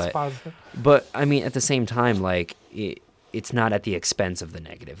 positivity, That's but positive. I mean, at the same time, like it's not at the expense of the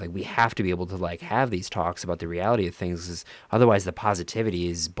negative. Like we have to be able to like have these talks about the reality of things, 'cause otherwise the positivity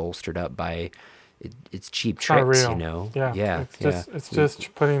is bolstered up by it's cheap It's not tricks, real. Yeah. Yeah, yeah. It's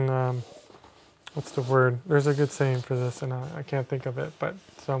just putting what's the word? There's a good saying for this, and I can't think of it, but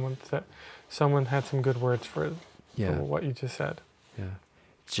someone had some good words for Yeah, what you just said. yeah.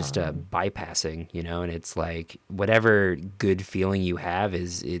 It's just bypassing, and it's like whatever good feeling you have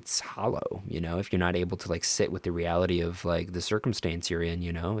it's hollow, if you're not able to like sit with the reality of like the circumstance you're in,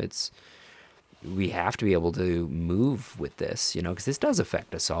 we have to be able to move with this, because this does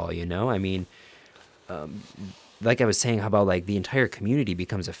affect us all, I mean, like I was saying, how about like the entire community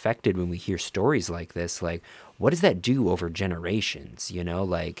becomes affected when we hear stories like this? Like, what does that do over generations?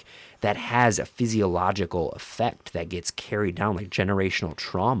 Like that has a physiological effect that gets carried down, like generational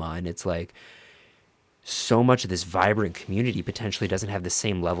trauma. And it's like so much of this vibrant community potentially doesn't have the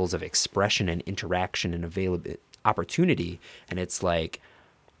same levels of expression and interaction and available opportunity. And it's like,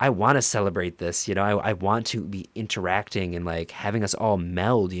 I want to celebrate this, I want to be interacting and like having us all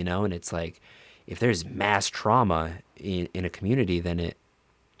meld, and it's like, if there's mass trauma in a community, then it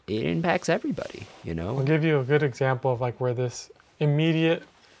impacts everybody, I'll give you a good example of like where this immediate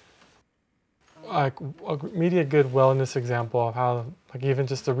like immediate good wellness example of how like even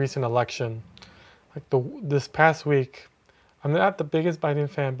just the recent election, like this past week, I'm not the biggest Biden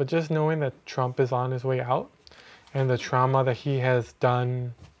fan, but just knowing that Trump is on his way out and the trauma that he has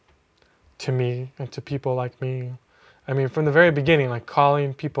done to me and to people like me. I mean, from the very beginning, like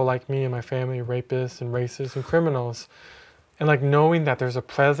calling people like me and my family rapists and racists and criminals, and like knowing that there's a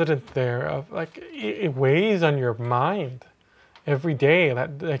president there of like it weighs on your mind every day.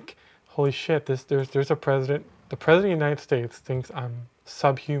 That like, holy shit, there's a president. The president of the United States thinks I'm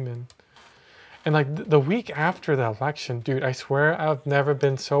subhuman. And like the week after the election, dude, I swear I've never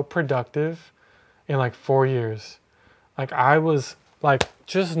been so productive in like 4 years. Like I was like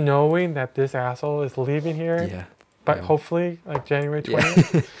just knowing that this asshole is leaving here, Yeah. but Yeah. hopefully like January Yeah.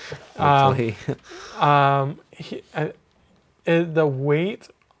 20th. Hopefully. The weight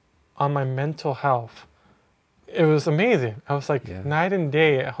on my mental health, it was amazing. I was like Yeah. night and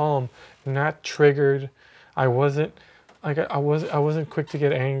day at home, not triggered. I wasn't I wasn't quick to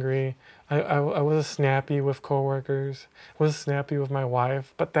get angry. I was snappy with coworkers. I was snappy with my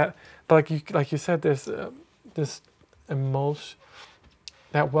wife. But like you said, there's this emotion,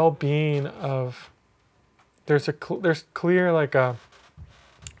 that well-being of there's clear like a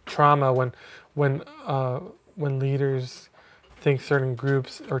trauma when leaders think certain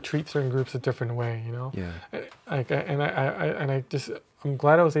groups or treat certain groups a different way, Yeah. I'm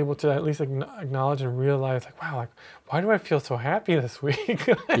glad I was able to at least acknowledge and realize like, wow, like why do I feel so happy this week?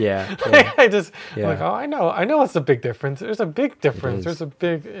 Yeah. I just Yeah. like, oh, I know it's a big difference. There's a big difference. is. There's a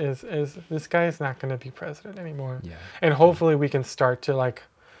big is this guy is not going to be president anymore. Yeah. And hopefully we can start to like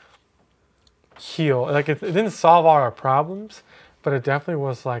heal. Like it didn't solve all our problems, but it definitely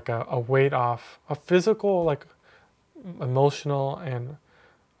was like a weight off, a physical, like emotional and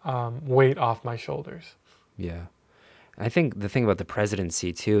weight off my shoulders. Yeah. I think the thing about the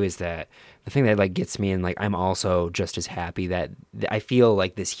presidency too is that the thing that like gets me, and like I'm also just as happy that I feel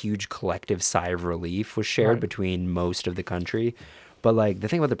like this huge collective sigh of relief was shared Right. between most of the country. But like the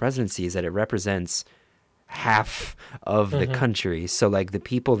thing about the presidency is that it represents half of the Mm-hmm. country. So like the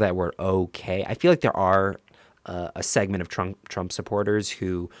people that were okay, I feel like there are a segment of Trump supporters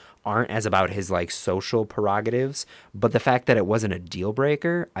who aren't as about his like social prerogatives, but the fact that it wasn't a deal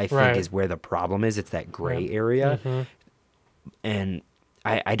breaker, I think, Right. is where the problem is. It's that Right. gray area, Mm-hmm. and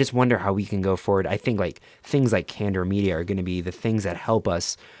I just wonder how we can go forward. I think like things like candor media are going to be the things that help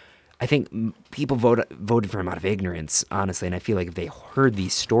us. I think people voted for him out of ignorance, honestly, and I feel like if they heard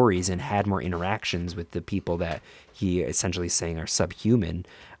these stories and had more interactions with the people that he essentially saying are subhuman,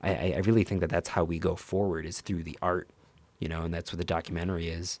 I really think that that's how we go forward is through the art, and that's what the documentary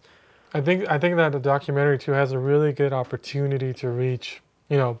is. I think that the documentary too has a really good opportunity to reach,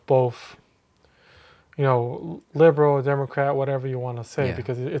 both, liberal, Democrat, whatever you want to say, Yeah,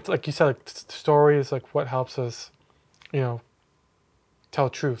 because it's like you said, like story is like what helps us, you know, tell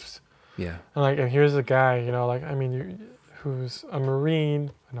truths. yeah, And here's a guy, like I mean, who's a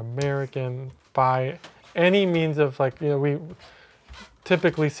Marine, an American by any means of like, we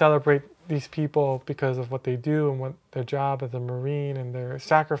typically celebrate these people because of what they do and what their job as a Marine and their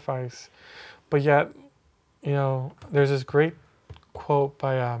sacrifice. But yet, there's this great quote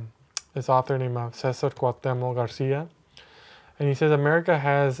by this author named Cesar Cuauhtemoc Garcia, and he says America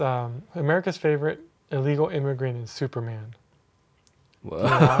has America's favorite illegal immigrant is Superman. You know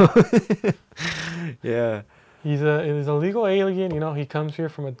whoa, why? yeah, He's a legal alien. He comes here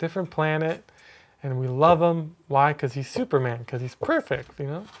from a different planet, and we love him. Why? Because he's Superman. Because he's perfect.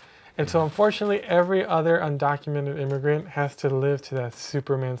 And so, yeah, unfortunately, every other undocumented immigrant has to live to that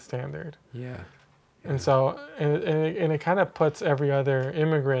Superman standard. yeah, And yeah, so, and it kind of puts every other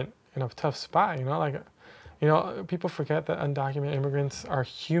immigrant in a tough spot. People forget that undocumented immigrants are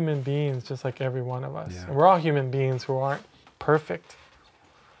human beings, just like every one of us. yeah, And we're all human beings who aren't perfect.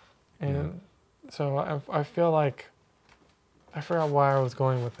 yeah. And so, I feel like I forgot why I was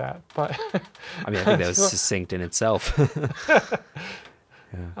going with that, but I mean, I think that was succinct in itself.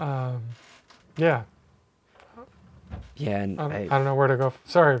 Yeah, um, yeah, yeah, and I don't know where to go.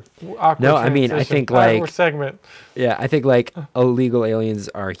 Sorry, awkward no, I mean, I transition. think Awkward like segment. yeah, I think like illegal aliens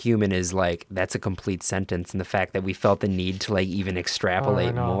are human is like that's a complete sentence, and the fact that we felt the need to like even Oh, I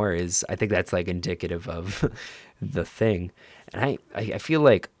extrapolate know. more is I think that's like indicative of the thing. And I feel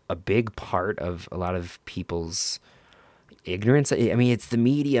like a big part of a lot of people's ignorance. I mean, it's the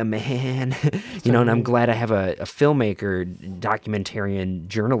media, man. I And I'm mean, glad I have a filmmaker, documentarian,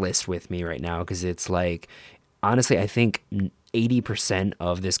 journalist with me right now because it's like, honestly, I think 80%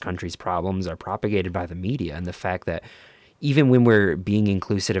 of this country's problems are propagated by the media and the fact that even when we're being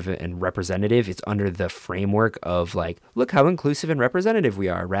inclusive and representative, it's under the framework of like, look how inclusive and representative we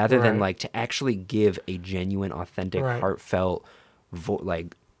are, rather than right, like to actually give a genuine, authentic, right. heartfelt,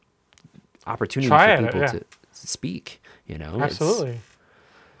 like opportunity for Try it. people Yeah, to speak. It's absolutely.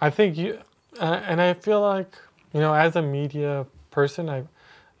 I think and I feel like as a media person, I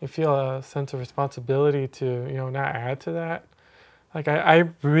feel a sense of responsibility to not add to that. Like I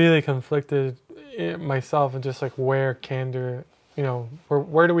really conflicted myself and just like where candor,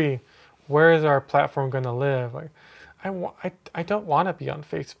 where is our platform going to live? Like I don't want to be on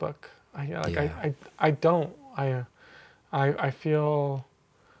Facebook. yeah, I don't. I feel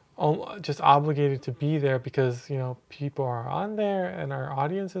just obligated to be there because people are on there and our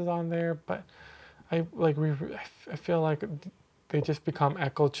audience is on there. But I feel like they just become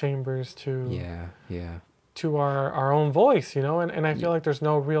echo chambers to yeah, yeah, our own voice, and I yeah, feel like there's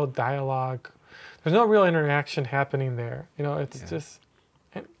no real dialogue, there's no real interaction happening there. It's yeah. just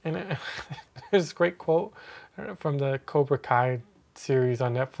there's this great quote from the Cobra Kai series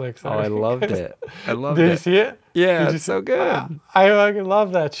on Netflix. Oh, I loved it. I loved Did you it. see it? Yeah, Did you it's see? so good. I fucking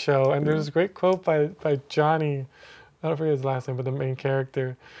love that show. And there's this great quote by Johnny. I don't forget his last name, but the main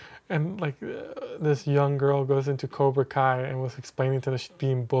character. And this young girl goes into Cobra Kai and was explaining to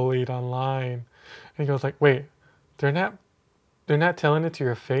being bullied online. And he goes like, "Wait, they're not telling it to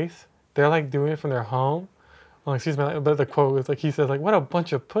your face. They're like doing it from their home." Well, excuse me, but the quote was like he says like, "What a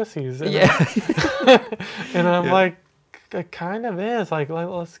bunch of pussies." And Yeah, I'm yeah, like, it kind of is. Like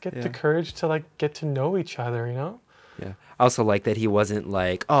let's get the yeah, courage to like get to know each other. yeah. I also like that he wasn't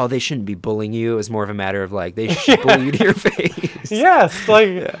like, oh, they shouldn't be bullying you. It was more of a matter of like, they should bully Yeah. you to your face. Yes, like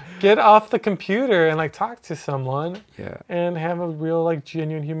Yeah, get off the computer and like talk to someone yeah, and have a real like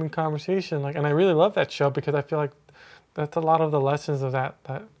genuine human conversation. And I really love that show because I feel like that's a lot of the lessons of that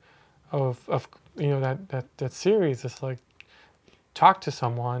of that series. It's like talk to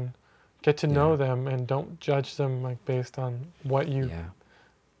someone, Get to know Yeah. them and don't judge them like based on Yeah.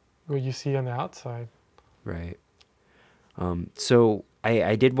 what you see on the outside. Right. So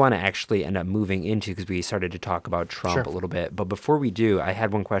I did want to actually end up moving into, because we started to talk about Trump Sure. a little bit, but before we do, I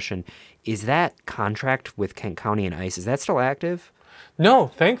had one question. Is that contract with Kent County and ICE, is that still active? No,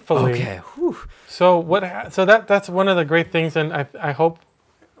 thankfully. Okay. Whew. So so that's one of the great things, and I hope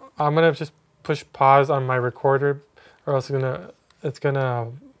I'm gonna just push pause on my recorder, or else it's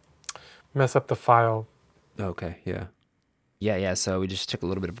gonna mess up the file. Okay. Yeah. Yeah, yeah. So we just took a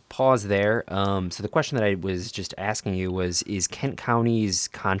little bit of a pause there. So the question that I was just asking you was, is Kent County's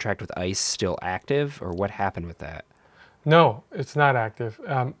contract with ICE still active, or what happened with that? No, it's not active,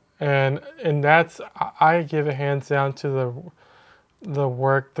 and that's I give it hands down to the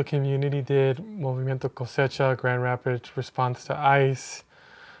work the community did. Movimiento Cosecha, Grand Rapids response to ICE.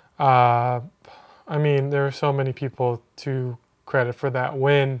 Uh, I mean, there are so many people to credit for that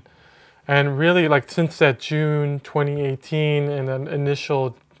win. And really, like since that June 2018 and then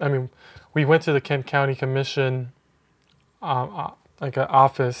initial, I mean, we went to the Kent County Commission, like an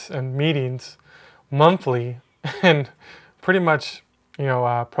office and meetings monthly, and pretty much,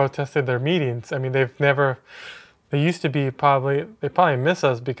 protested their meetings. I mean, they used to be they probably miss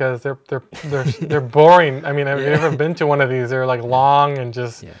us because they're boring. I mean, have you Yeah. ever been to one of these? They're like long and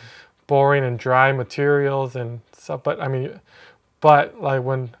just Yeah. boring and dry materials and stuff. But like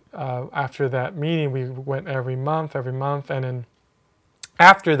when after that meeting, we went every month, and then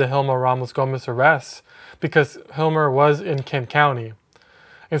after the Hilmer Ramos Gomez arrest, because Hilmer was in Kent County,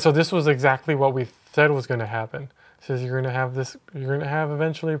 and so this was exactly what we said was going to happen. It says you're going to have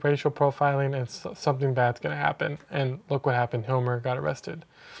eventually racial profiling, and something bad's going to happen. And look what happened. Hilmer got arrested.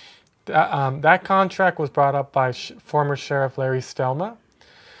 That contract was brought up by former Sheriff Larry Stelma.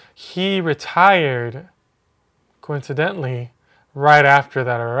 He retired, coincidentally, right after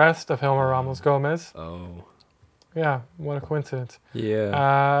that arrest of Hilmer Ramos Gomez. Oh. Yeah, what a coincidence.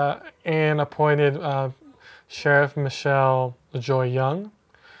 Yeah. And appointed Sheriff Michelle LaJoy Young.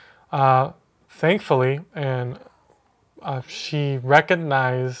 Thankfully, and she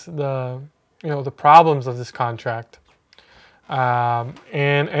recognized the problems of this contract, and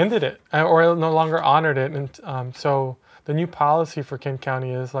ended it, or no longer honored it. And so the new policy for Kent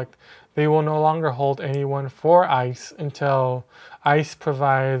County is like they will no longer hold anyone for ICE until ICE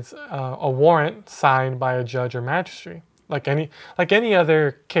provides a warrant signed by a judge or magistrate, like any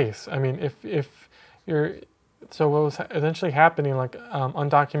other case. I mean, if you're so what was eventually happening, like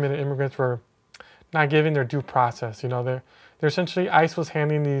undocumented immigrants were not giving their due process. They're essentially ICE was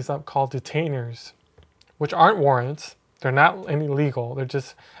handing these up called detainers, which aren't warrants. They're not any legal. They're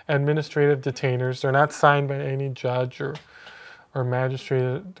just administrative detainers. They're not signed by any judge or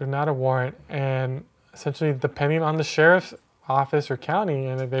magistrate. They're not a warrant, and essentially, depending on the sheriff's office or county,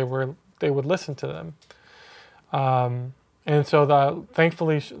 and they would listen to them. And so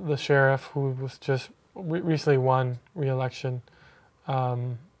thankfully the sheriff, who was just recently won re-election,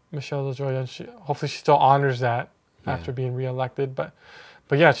 Michelle LaJoy, hopefully she still honors that after being reelected. But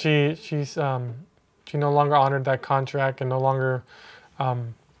yeah, she no longer honored that contract and no longer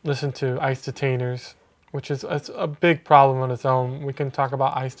listened to ICE detainers, which is it's a big problem on its own. We can talk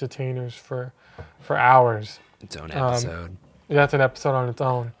about ICE detainers for hours. Its own episode. That's an episode on its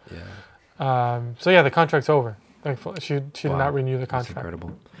own. Yeah. So yeah, the contract's over. Thankfully, she did Wow. not renew the That's contract.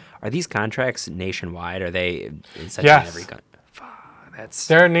 incredible. Are these contracts nationwide? Are they essentially Yes. in every country? That's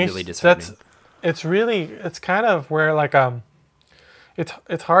They're really disheartening. it's kind of where like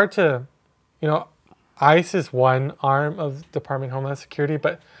it's hard to, ICE is one arm of Department of Homeland Security,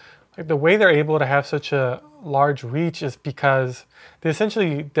 but like the way they're able to have such a large reach is because they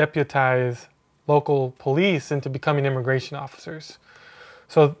essentially deputize local police into becoming immigration officers.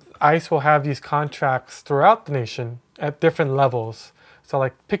 So ICE will have these contracts throughout the nation at different levels. So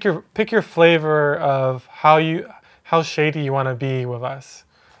like pick your flavor of how shady you want to be with us.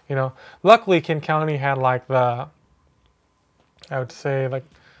 Luckily Kent County had like I would say like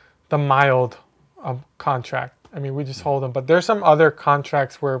the mild contract. I mean, we just hold them, but there's some other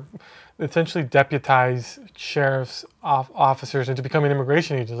contracts where essentially deputize sheriff's officers into becoming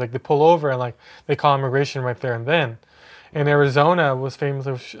immigration agents. Like they pull over and like they call immigration right there and then. And Arizona was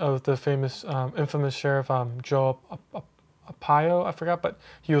famous of the famous infamous sheriff Joe Arpaio, I forgot, but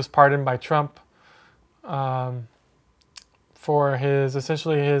he was pardoned by Trump for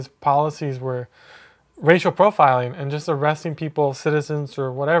his policies were racial profiling and just arresting people, citizens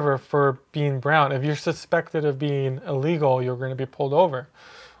or whatever, for being brown. If you're suspected of being illegal, you're going to be pulled over.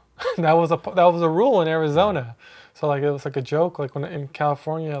 that was a rule in Arizona. So like it was like a joke, like when in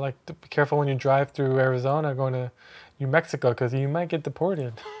California, like to be careful when you drive through Arizona going to you Mexico because you might get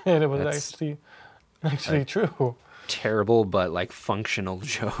deported. And it was That's actually a true. terrible but like functional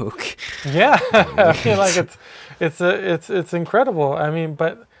joke. Yeah, I feel like It's- it's incredible. I mean,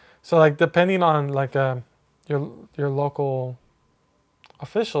 but so like depending on like your local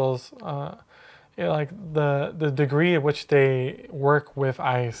officials, like the degree at which they work with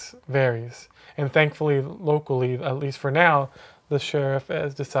ICE varies, and thankfully locally, at least for now, the sheriff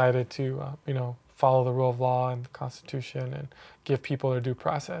has decided to follow the rule of law and the Constitution and give people their due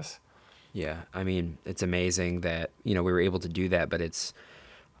process. yeah, I mean, it's amazing that, we were able to do that, but it's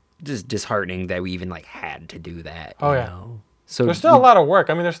just disheartening that we even like had to do that, Oh yeah, So there's still a lot of work.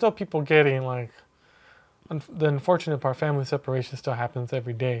 I mean, there's still people getting like the unfortunate part. Family separation still happens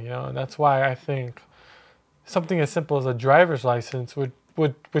every day, and that's why I think something as simple as a driver's license would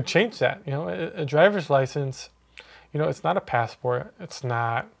change that. A driver's license, it's not a passport. It's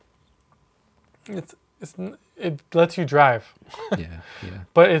not. It lets you drive, yeah, yeah,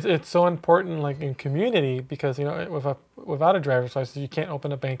 but it's so important, like in community, because without a driver's license, you can't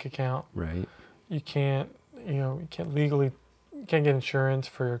open a bank account. right, You can't you can't legally you can't get insurance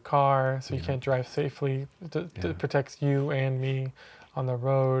for your car, so you yeah, can't drive safely. yeah, It protects you and me on the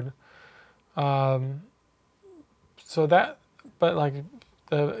road. Um, so that, but like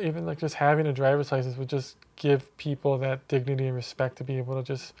even like just having a driver's license would just give people that dignity and respect to be able to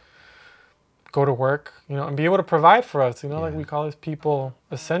just go to work, and be able to provide for us. Like yeah, we call these people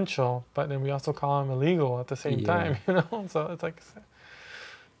essential, but then we also call them illegal at the same yeah, time. So it's like,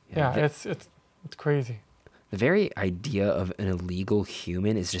 yeah. yeah, it's crazy. The very idea of an illegal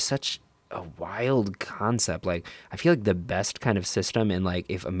human is just such a wild concept. Like, I feel like the best kind of system, and like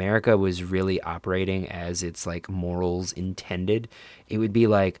if America was really operating as its like morals intended, it would be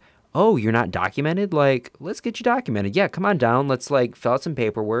like, oh, you're not documented? Like, let's get you documented. Yeah, come on down. Let's like fill out some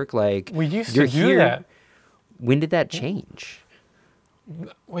paperwork. Like, We used you're to do here. that. When did that change?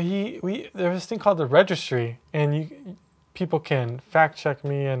 We there was this thing called the registry, and people can fact check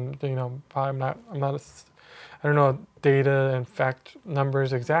me, and probably I don't know data and fact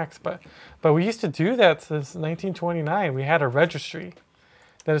numbers exacts, but we used to do that since 1929. We had a registry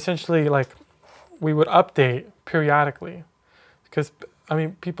that essentially like we would update periodically, because I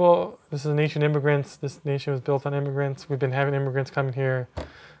mean this is a nation of immigrants. This nation was built on immigrants. We've been having immigrants coming here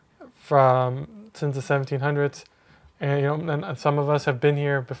since the 1700s. And and some of us have been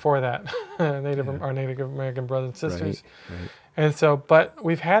here before that, our Native American brothers and sisters. Right. And so, but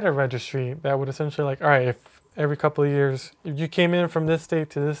we've had a registry that would essentially like, all right, if every couple of years, if you came in from this state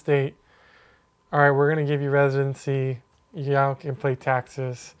to this state, all right, we're gonna give you residency. You now can pay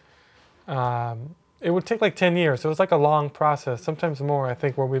taxes. It would take like 10 years. So it was like a long process, sometimes more, I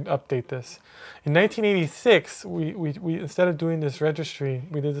think, where we'd update this. In 1986, we instead of doing this registry,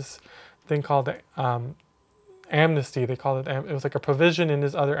 we did this thing called amnesty. They called it. It was like a provision in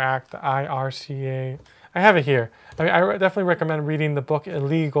this other act, the IRCA. I have it here. I mean, definitely recommend reading the book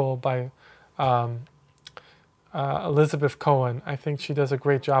Illegal by Elizabeth Cohen. I think she does a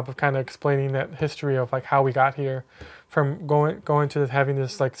great job of kind of explaining that history of like how we got here, from going to having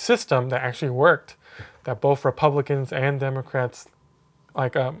this like system that actually worked, that both Republicans and Democrats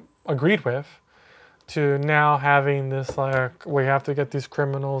like agreed with, to now having this like we have to get these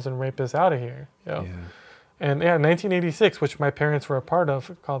criminals and rapists out of here. Yeah. And yeah, 1986, which my parents were a part of,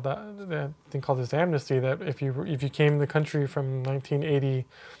 called that thing called this amnesty. That if you came to the country from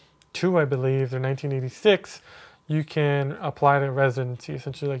 1982, I believe, or 1986, you can apply to residency.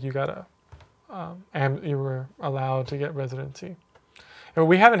 Essentially, like you were allowed to get residency. And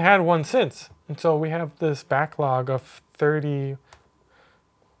we haven't had one since, and so we have this backlog of 30.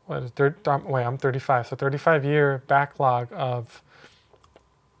 I'm 35, so 35-year backlog of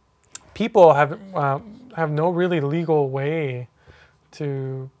people have no really legal way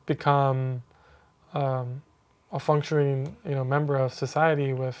to become a functioning member of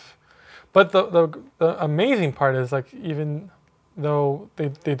society with. But the amazing part is like even though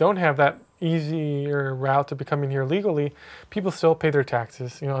they don't have that easier route to becoming here legally, people still pay their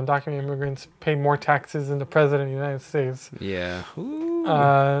taxes. Undocumented immigrants pay more taxes than the president of the United States. Yeah.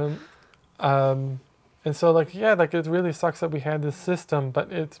 And so like it really sucks that we had this system,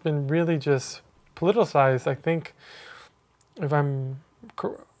 but it's been really just politicized. I think if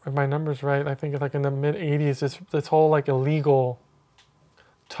my numbers right, I think like in the mid 80s, this whole like illegal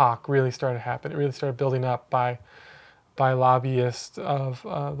talk really started happening. It really started building up by lobbyists of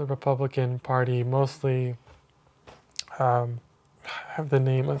the Republican Party, mostly. I have the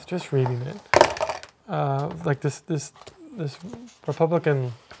name. I was just reading it. Like this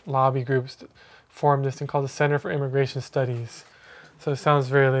Republican lobby groups formed this thing called the Center for Immigration Studies. So it sounds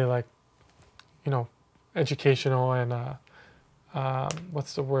really like, educational and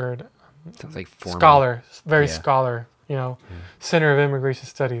what's the word? Sounds like formal. Scholar, very Yeah. scholar, Center of Immigration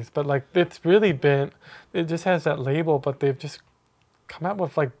Studies. But like it's really been, it just has that label, but they've just come out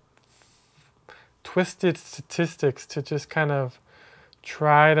with like twisted statistics to just kind of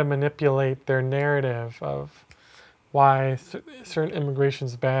try to manipulate their narrative of why certain immigration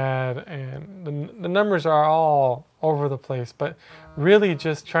is bad, and the numbers are all over the place, but really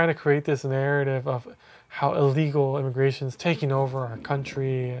just trying to create this narrative of how illegal immigration is taking over our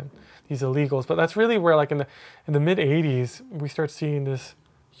country and these illegals. But that's really where, like in the mid '80s, we start seeing this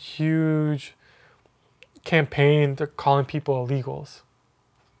huge campaign to calling people illegals.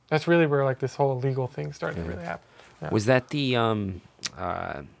 That's really where like this whole illegal thing started to really happen. Yeah. Was that the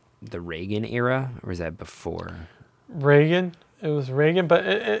Reagan era, or was that before? Reagan. It was Reagan, but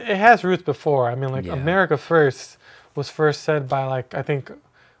it has roots before. I mean, like Yeah. America First was first said by like I think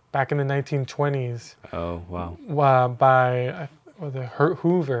back in the 1920s Oh, wow. by was it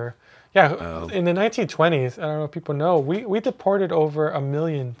Hoover. Yeah, Oh. in the 1920s, I don't know if people know, we deported over 1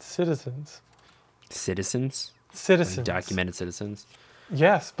 million citizens. Citizens? Like Citizens. documented citizens?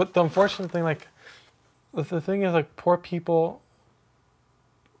 Yes, but the unfortunate thing, like the thing is, like poor people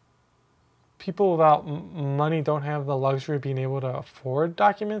without money don't have the luxury of being able to afford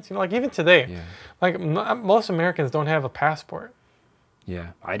documents. Like even today, Yeah. like most Americans don't have a passport. Yeah.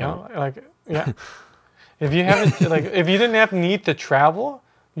 I You know? don't. Like yeah, if you haven't like if you didn't need to travel,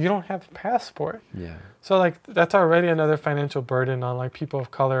 you don't have a passport. Yeah. So like that's already another financial burden on like people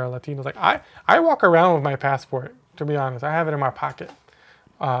of color or Latinos. Like I walk around with my passport. To be honest, I have it in my pocket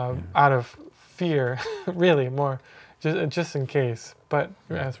out of fear, really more, just in case. But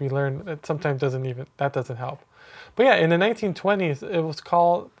as we learn, it sometimes doesn't help. But yeah, in the 1920s, it was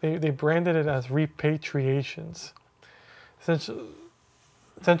called. They branded it as repatriations.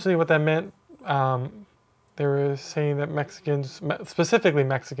 Essentially, what that meant, they were saying that specifically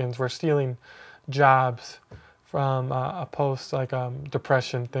Mexicans, were stealing jobs from a post like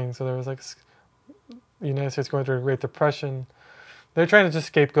depression thing. So there was like the United States going through a Great Depression. They're trying to just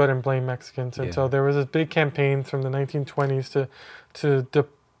scapegoat and blame Mexicans. And so there was this big campaign from the 1920s to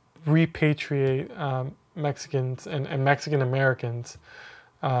repatriate Mexicans and Mexican Americans.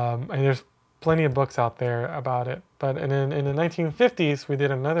 And there's plenty of books out there about it. But in the 1950s, we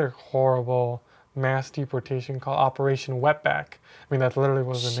did another horrible mass deportation called Operation Wetback. I mean, that literally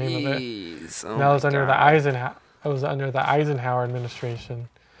was the name of it. Jeez. Oh And that was my under God. the Eisenhower administration,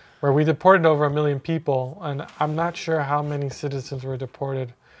 where we deported over 1 million people, and I'm not sure how many citizens were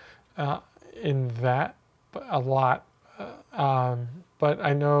deported in that, but a lot. But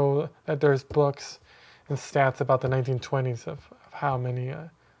I know that there's books and stats about the 1920s of how many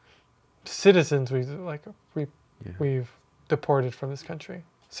citizens we've deported from this country.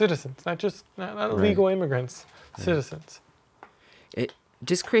 Citizens, not illegal immigrants. Citizens. It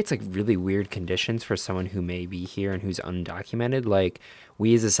just creates like really weird conditions for someone who may be here and who's undocumented. Like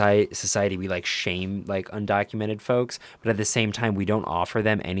we as a society, we like shame like undocumented folks, but at the same time, we don't offer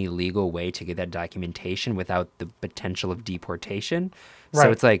them any legal way to get that documentation without the potential of deportation. So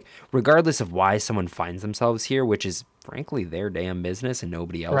Right. it's like, regardless of why someone finds themselves here, which is frankly their damn business and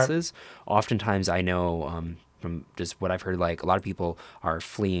nobody else's, oftentimes I know from just what I've heard, like a lot of people are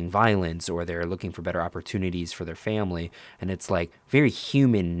fleeing violence or they're looking for better opportunities for their family. And it's like very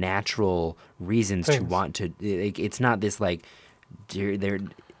human, natural reasons to Things. want to, like, it's not this like,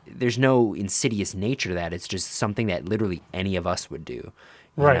 there's no insidious nature to that. It's just something that literally any of us would do, you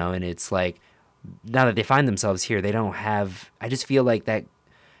Right. know? And it's like, now that they find themselves here, they don't have, I just feel like that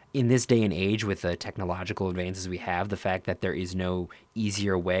in this day and age with the technological advances we have, the fact that there is no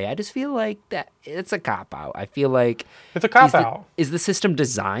easier way, I just feel like that it's a cop out. I feel like It's a cop out. is the system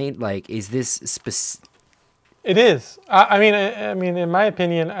designed, like, is this It is. I mean, in my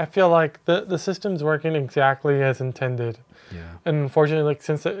opinion, I feel like the system's working exactly as intended. Yeah. And unfortunately, like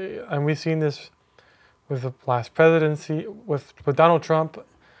and we've seen this with the last presidency, with Donald Trump,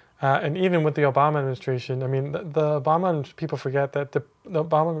 and even with the Obama administration. I mean, the Obama people forget that the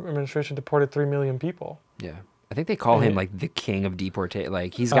Obama administration deported 3 million people. Yeah. I think they call him Yeah. like the king of deportation.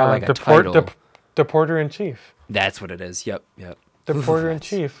 Like he's got like a title. Deporter in chief. That's what it is. Yep. Deporter in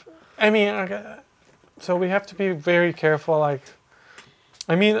chief. I mean, so we have to be very careful. Like,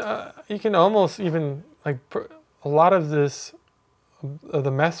 I mean, you can almost even like a lot of this, of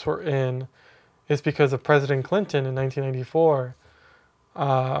the mess we're in, is because of President Clinton in 1994,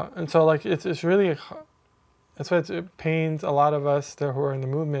 and so like it's really, that's why it pains a lot of us who are in the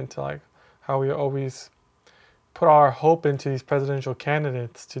movement to like how we always put our hope into these presidential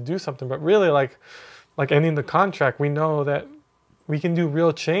candidates to do something, but really like ending the contract, we know that we can do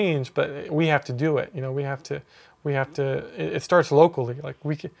real change, but we have to do it. You know, we have to. It starts locally. Like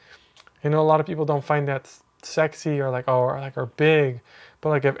we can, you know, a lot of people don't find that sexy or like or big, but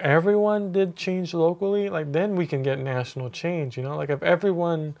like if everyone did change locally, like then we can get national change. You know, like if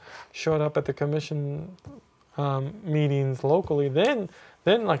everyone showed up at the commission meetings locally, then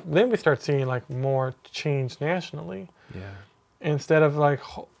we start seeing like more change nationally Yeah. instead of like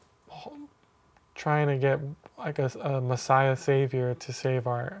trying to get like a messiah savior to save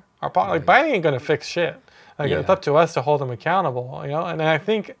like Right. Biden ain't gonna fix shit. Like it's Yeah. up to us to hold him accountable, you know. And I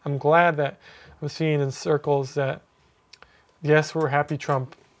think I'm glad that I'm seeing in circles that yes, we're happy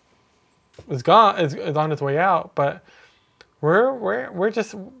Trump is on his way out, but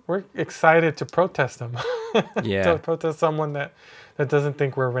we're excited to protest him, to Yeah. protest someone that doesn't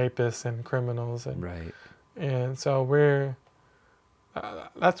think we're rapists and criminals, Right. and so we're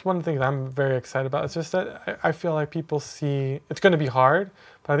that's one of the things I'm very excited about. It's just that I feel like people see it's going to be hard,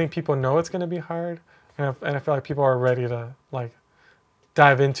 but I think people know it's going to be hard, and I feel like people are ready to like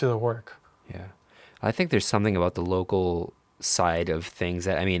dive into the work. Yeah. I think there's something about the local side of things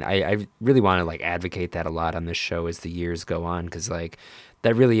that, I mean, I really want to like advocate that a lot on this show as the years go on, because like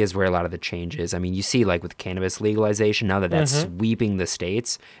that really is where a lot of the change is. I mean, you see like with cannabis legalization, now that that's Mm-hmm. sweeping the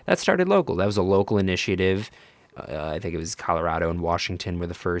states, that started local. That was a local initiative. I think it was Colorado and Washington were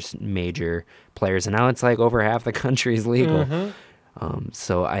the first major players, and now it's like over half the country is legal. Mm-hmm.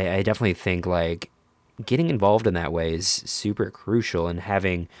 So I definitely think like getting involved in that way is super crucial, and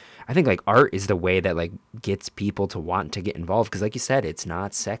having, I think like art is the way that like gets people to want to get involved, because like you said, it's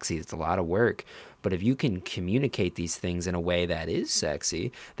not sexy, it's a lot of work, but if you can communicate these things in a way that is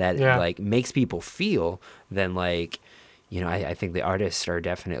sexy, that Yeah. like makes people feel, then like, I think the artists are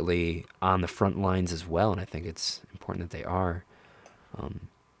definitely on the front lines as well, and I think it's important that they are. I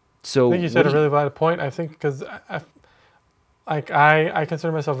So think you what said do a you really valid point. I think because I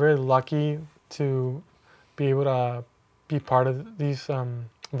consider myself very lucky to be able to be part of these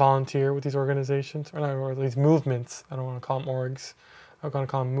volunteer with these organizations or these movements. I don't want to call them orgs. I'm going to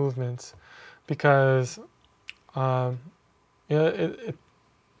call them movements because um,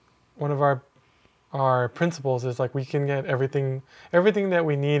 one of our principles is like we can get everything that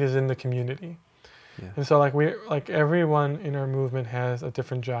we need is in the community. yeah. And so like everyone in our movement has a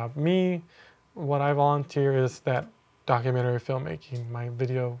different job. Me, what I volunteer is that documentary filmmaking, my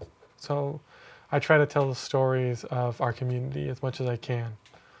video. So I try to tell the stories of our community as much as I can.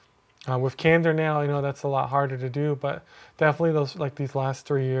 With Candor now, that's a lot harder to do, but definitely those like these last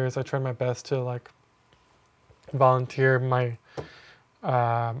 3 years, I tried my best to like volunteer my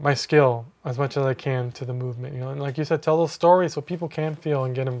skill as much as I can to the movement. And like you said, tell those stories so people can feel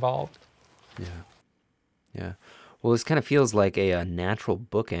and get involved. Yeah. Yeah. Well, this kind of feels like a natural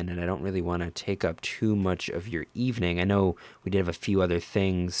bookend, and I don't really want to take up too much of your evening. I know we did have a few other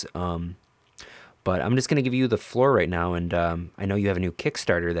things, but I'm just going to give you the floor right now. And I know you have a new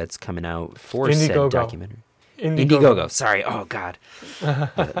Kickstarter that's coming out for said Indiegogo. documentary. Indiegogo. Indiegogo. Sorry. Oh, God.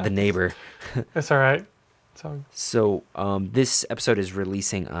 The neighbor. It's all right. So So this episode is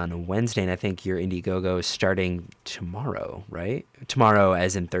releasing on Wednesday, and I think your Indiegogo is starting tomorrow, right? Tomorrow,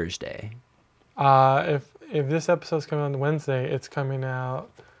 as in Thursday. if this episode's coming on Wednesday, it's coming out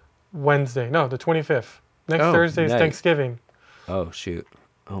Wednesday. No, the 25th. Next Oh, Thursday is nice. Thanksgiving. Oh, shoot.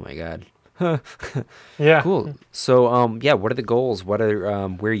 Oh, my God. Yeah. Cool. So, yeah, what are the goals? What are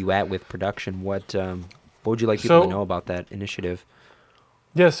where are you at with production? What would you like people to So know about that initiative?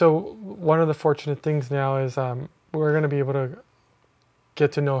 yeah. So one of the fortunate things now is we're going to be able to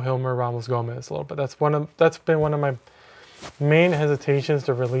get to know Hilmer Ramos Gomez a little bit. That's been one of my main hesitations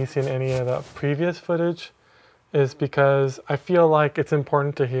to releasing any of the previous footage, is because I feel like it's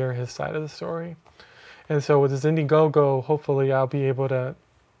important to hear his side of the story. And so with this Indiegogo, hopefully I'll be able to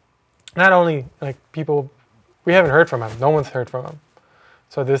not only like people, we haven't heard from him. No one's heard from him.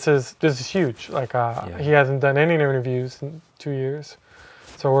 So this is huge. Like Yeah. he hasn't done any interviews in 2 years.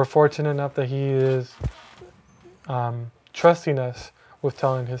 So we're fortunate enough that he is trusting us with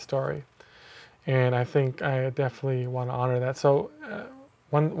telling his story. And I think I definitely want to honor that. So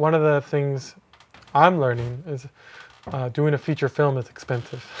one of the things I'm learning is doing a feature film is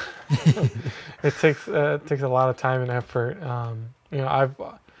expensive. It takes a lot of time and effort.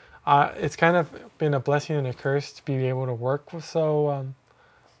 It's kind of been a blessing and a curse to be able to work with so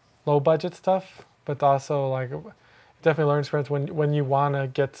low budget stuff, but also like definitely learn experience when you want to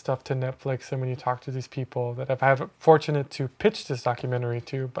get stuff to Netflix, and when you talk to these people that I've had fortunate to pitch this documentary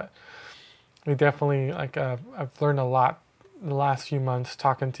to. But we definitely like I've learned a lot in the last few months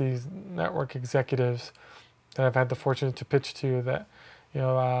talking to these network executives that I've had the fortune to pitch to, that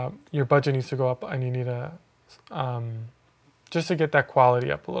your budget needs to go up and you need to just to get that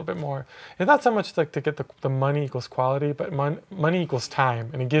quality up a little bit more. It's not so much like to get the money equals quality, but money equals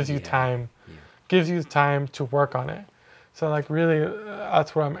time, and it gives you time, gives you time to work on it. So like really,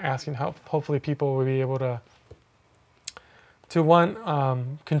 that's what I'm asking. Hopefully people will be able to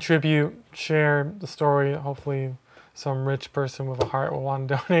one, contribute, share the story. Hopefully some rich person with a heart will want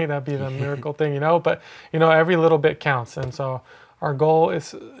to donate. That'd be the miracle thing, but every little bit counts. And so our goal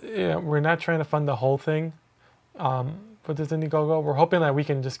is, we're not trying to fund the whole thing. For this Indiegogo, we're hoping that we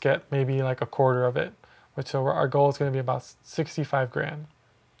can just get maybe like a quarter of it, so our goal is going to be about $65,000,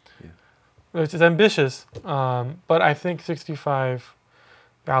 which is ambitious, but I think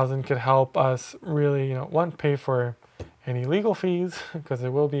 $65,000 could help us really, one, pay for any legal fees, because it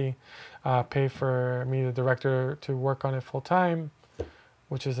will be pay for me, the director, to work on it full time,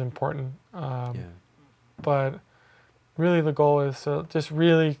 which is important. But really the goal is to just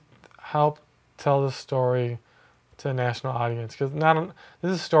really help tell the story to a national audience, because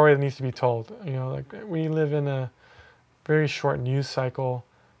this is a story that needs to be told. Like we live in a very short news cycle,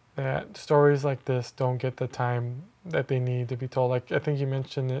 that stories like this don't get the time that they need to be told. Like I think you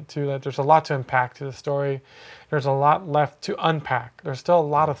mentioned it too, that there's a lot to unpack to the story. There's a lot left to unpack. There's still a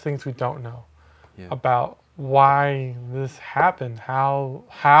lot of things we don't know about why this happened. How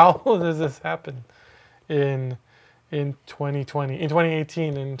does this happen in 2020, in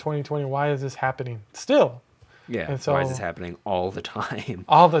 2018, in 2020? Why is this happening still? Yeah. And so, why is this happening all the time?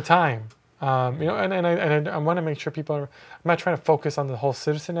 All the time. And I want to make sure people are. I'm not trying to focus on the whole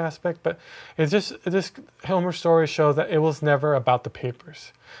citizen aspect, but it's just this Hilmer story shows that it was never about the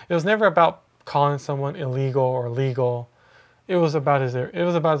papers. It was never about calling someone illegal or legal. It was about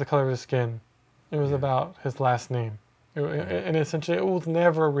the color of his skin. It was about his last name. And essentially, it was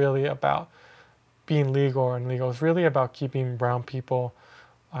never really about being legal or illegal. It was really about keeping brown people,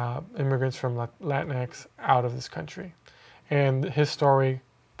 immigrants from Latinx, out of this country. And his story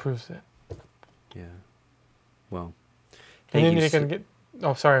proves it. Yeah. Well, and then you can get.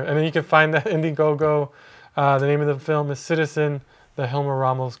 Oh, sorry. And then you can find that Indiegogo. The name of the film is Citizen: The Hilmer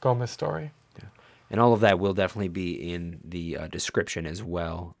Ramos Gomez Story. Yeah. And all of that will definitely be in the description as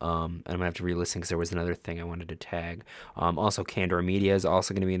well. And I'm gonna have to re-listen because there was another thing I wanted to tag. Also, Candor Media is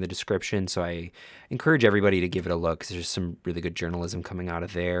also going to be in the description, so I encourage everybody to give it a look, because there's some really good journalism coming out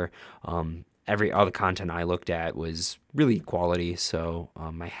of there. All the content I looked at was really quality, so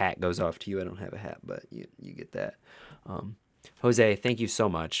my hat goes off to you. I don't have a hat, but you get that. Jose, thank you so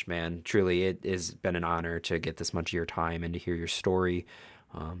much, man. Truly, it has been an honor to get this much of your time and to hear your story.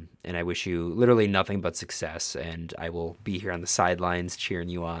 And I wish you literally nothing but success, and I will be here on the sidelines cheering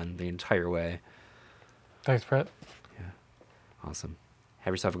you on the entire way. Thanks, Brett. Yeah. Awesome.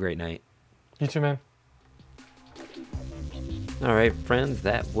 Have yourself a great night. You too, man. All right, friends,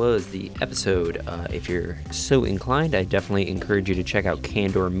 that was the episode. If you're so inclined, I definitely encourage you to check out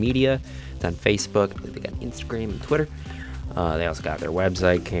Candor Media. It's on Facebook. They got Instagram and Twitter. They also got their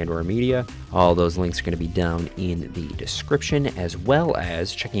website, Candor Media. All those links are going to be down in the description, as well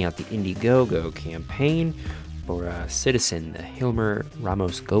as checking out the Indiegogo campaign for Citizen, the Hilmer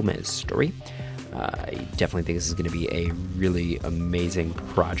Ramos Gomez story. I definitely think this is going to be a really amazing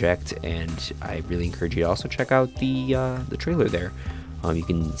project, and I really encourage you to also check out the trailer there. You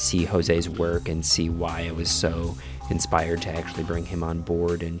can see Jose's work and see why I was so inspired to actually bring him on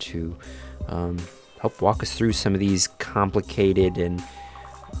board and to help walk us through some of these complicated and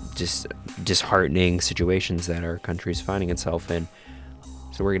just disheartening situations that our country is finding itself in.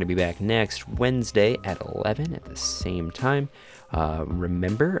 So we're going to be back next Wednesday at 11 at the same time.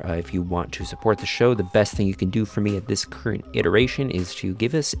 Remember, if you want to support the show, the best thing you can do for me at this current iteration is to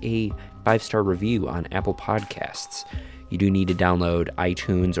give us a 5-star review on Apple Podcasts. You do need to download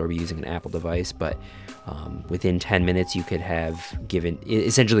iTunes or be using an Apple device, but within 10 minutes you could have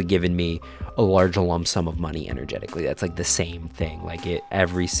essentially given me a large lump sum of money energetically. That's like the same thing.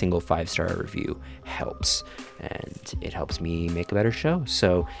 Every single 5-star review helps, and it helps me make a better show.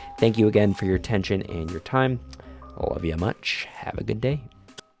 So thank you again for your attention and your time. I love you much. Have a good day.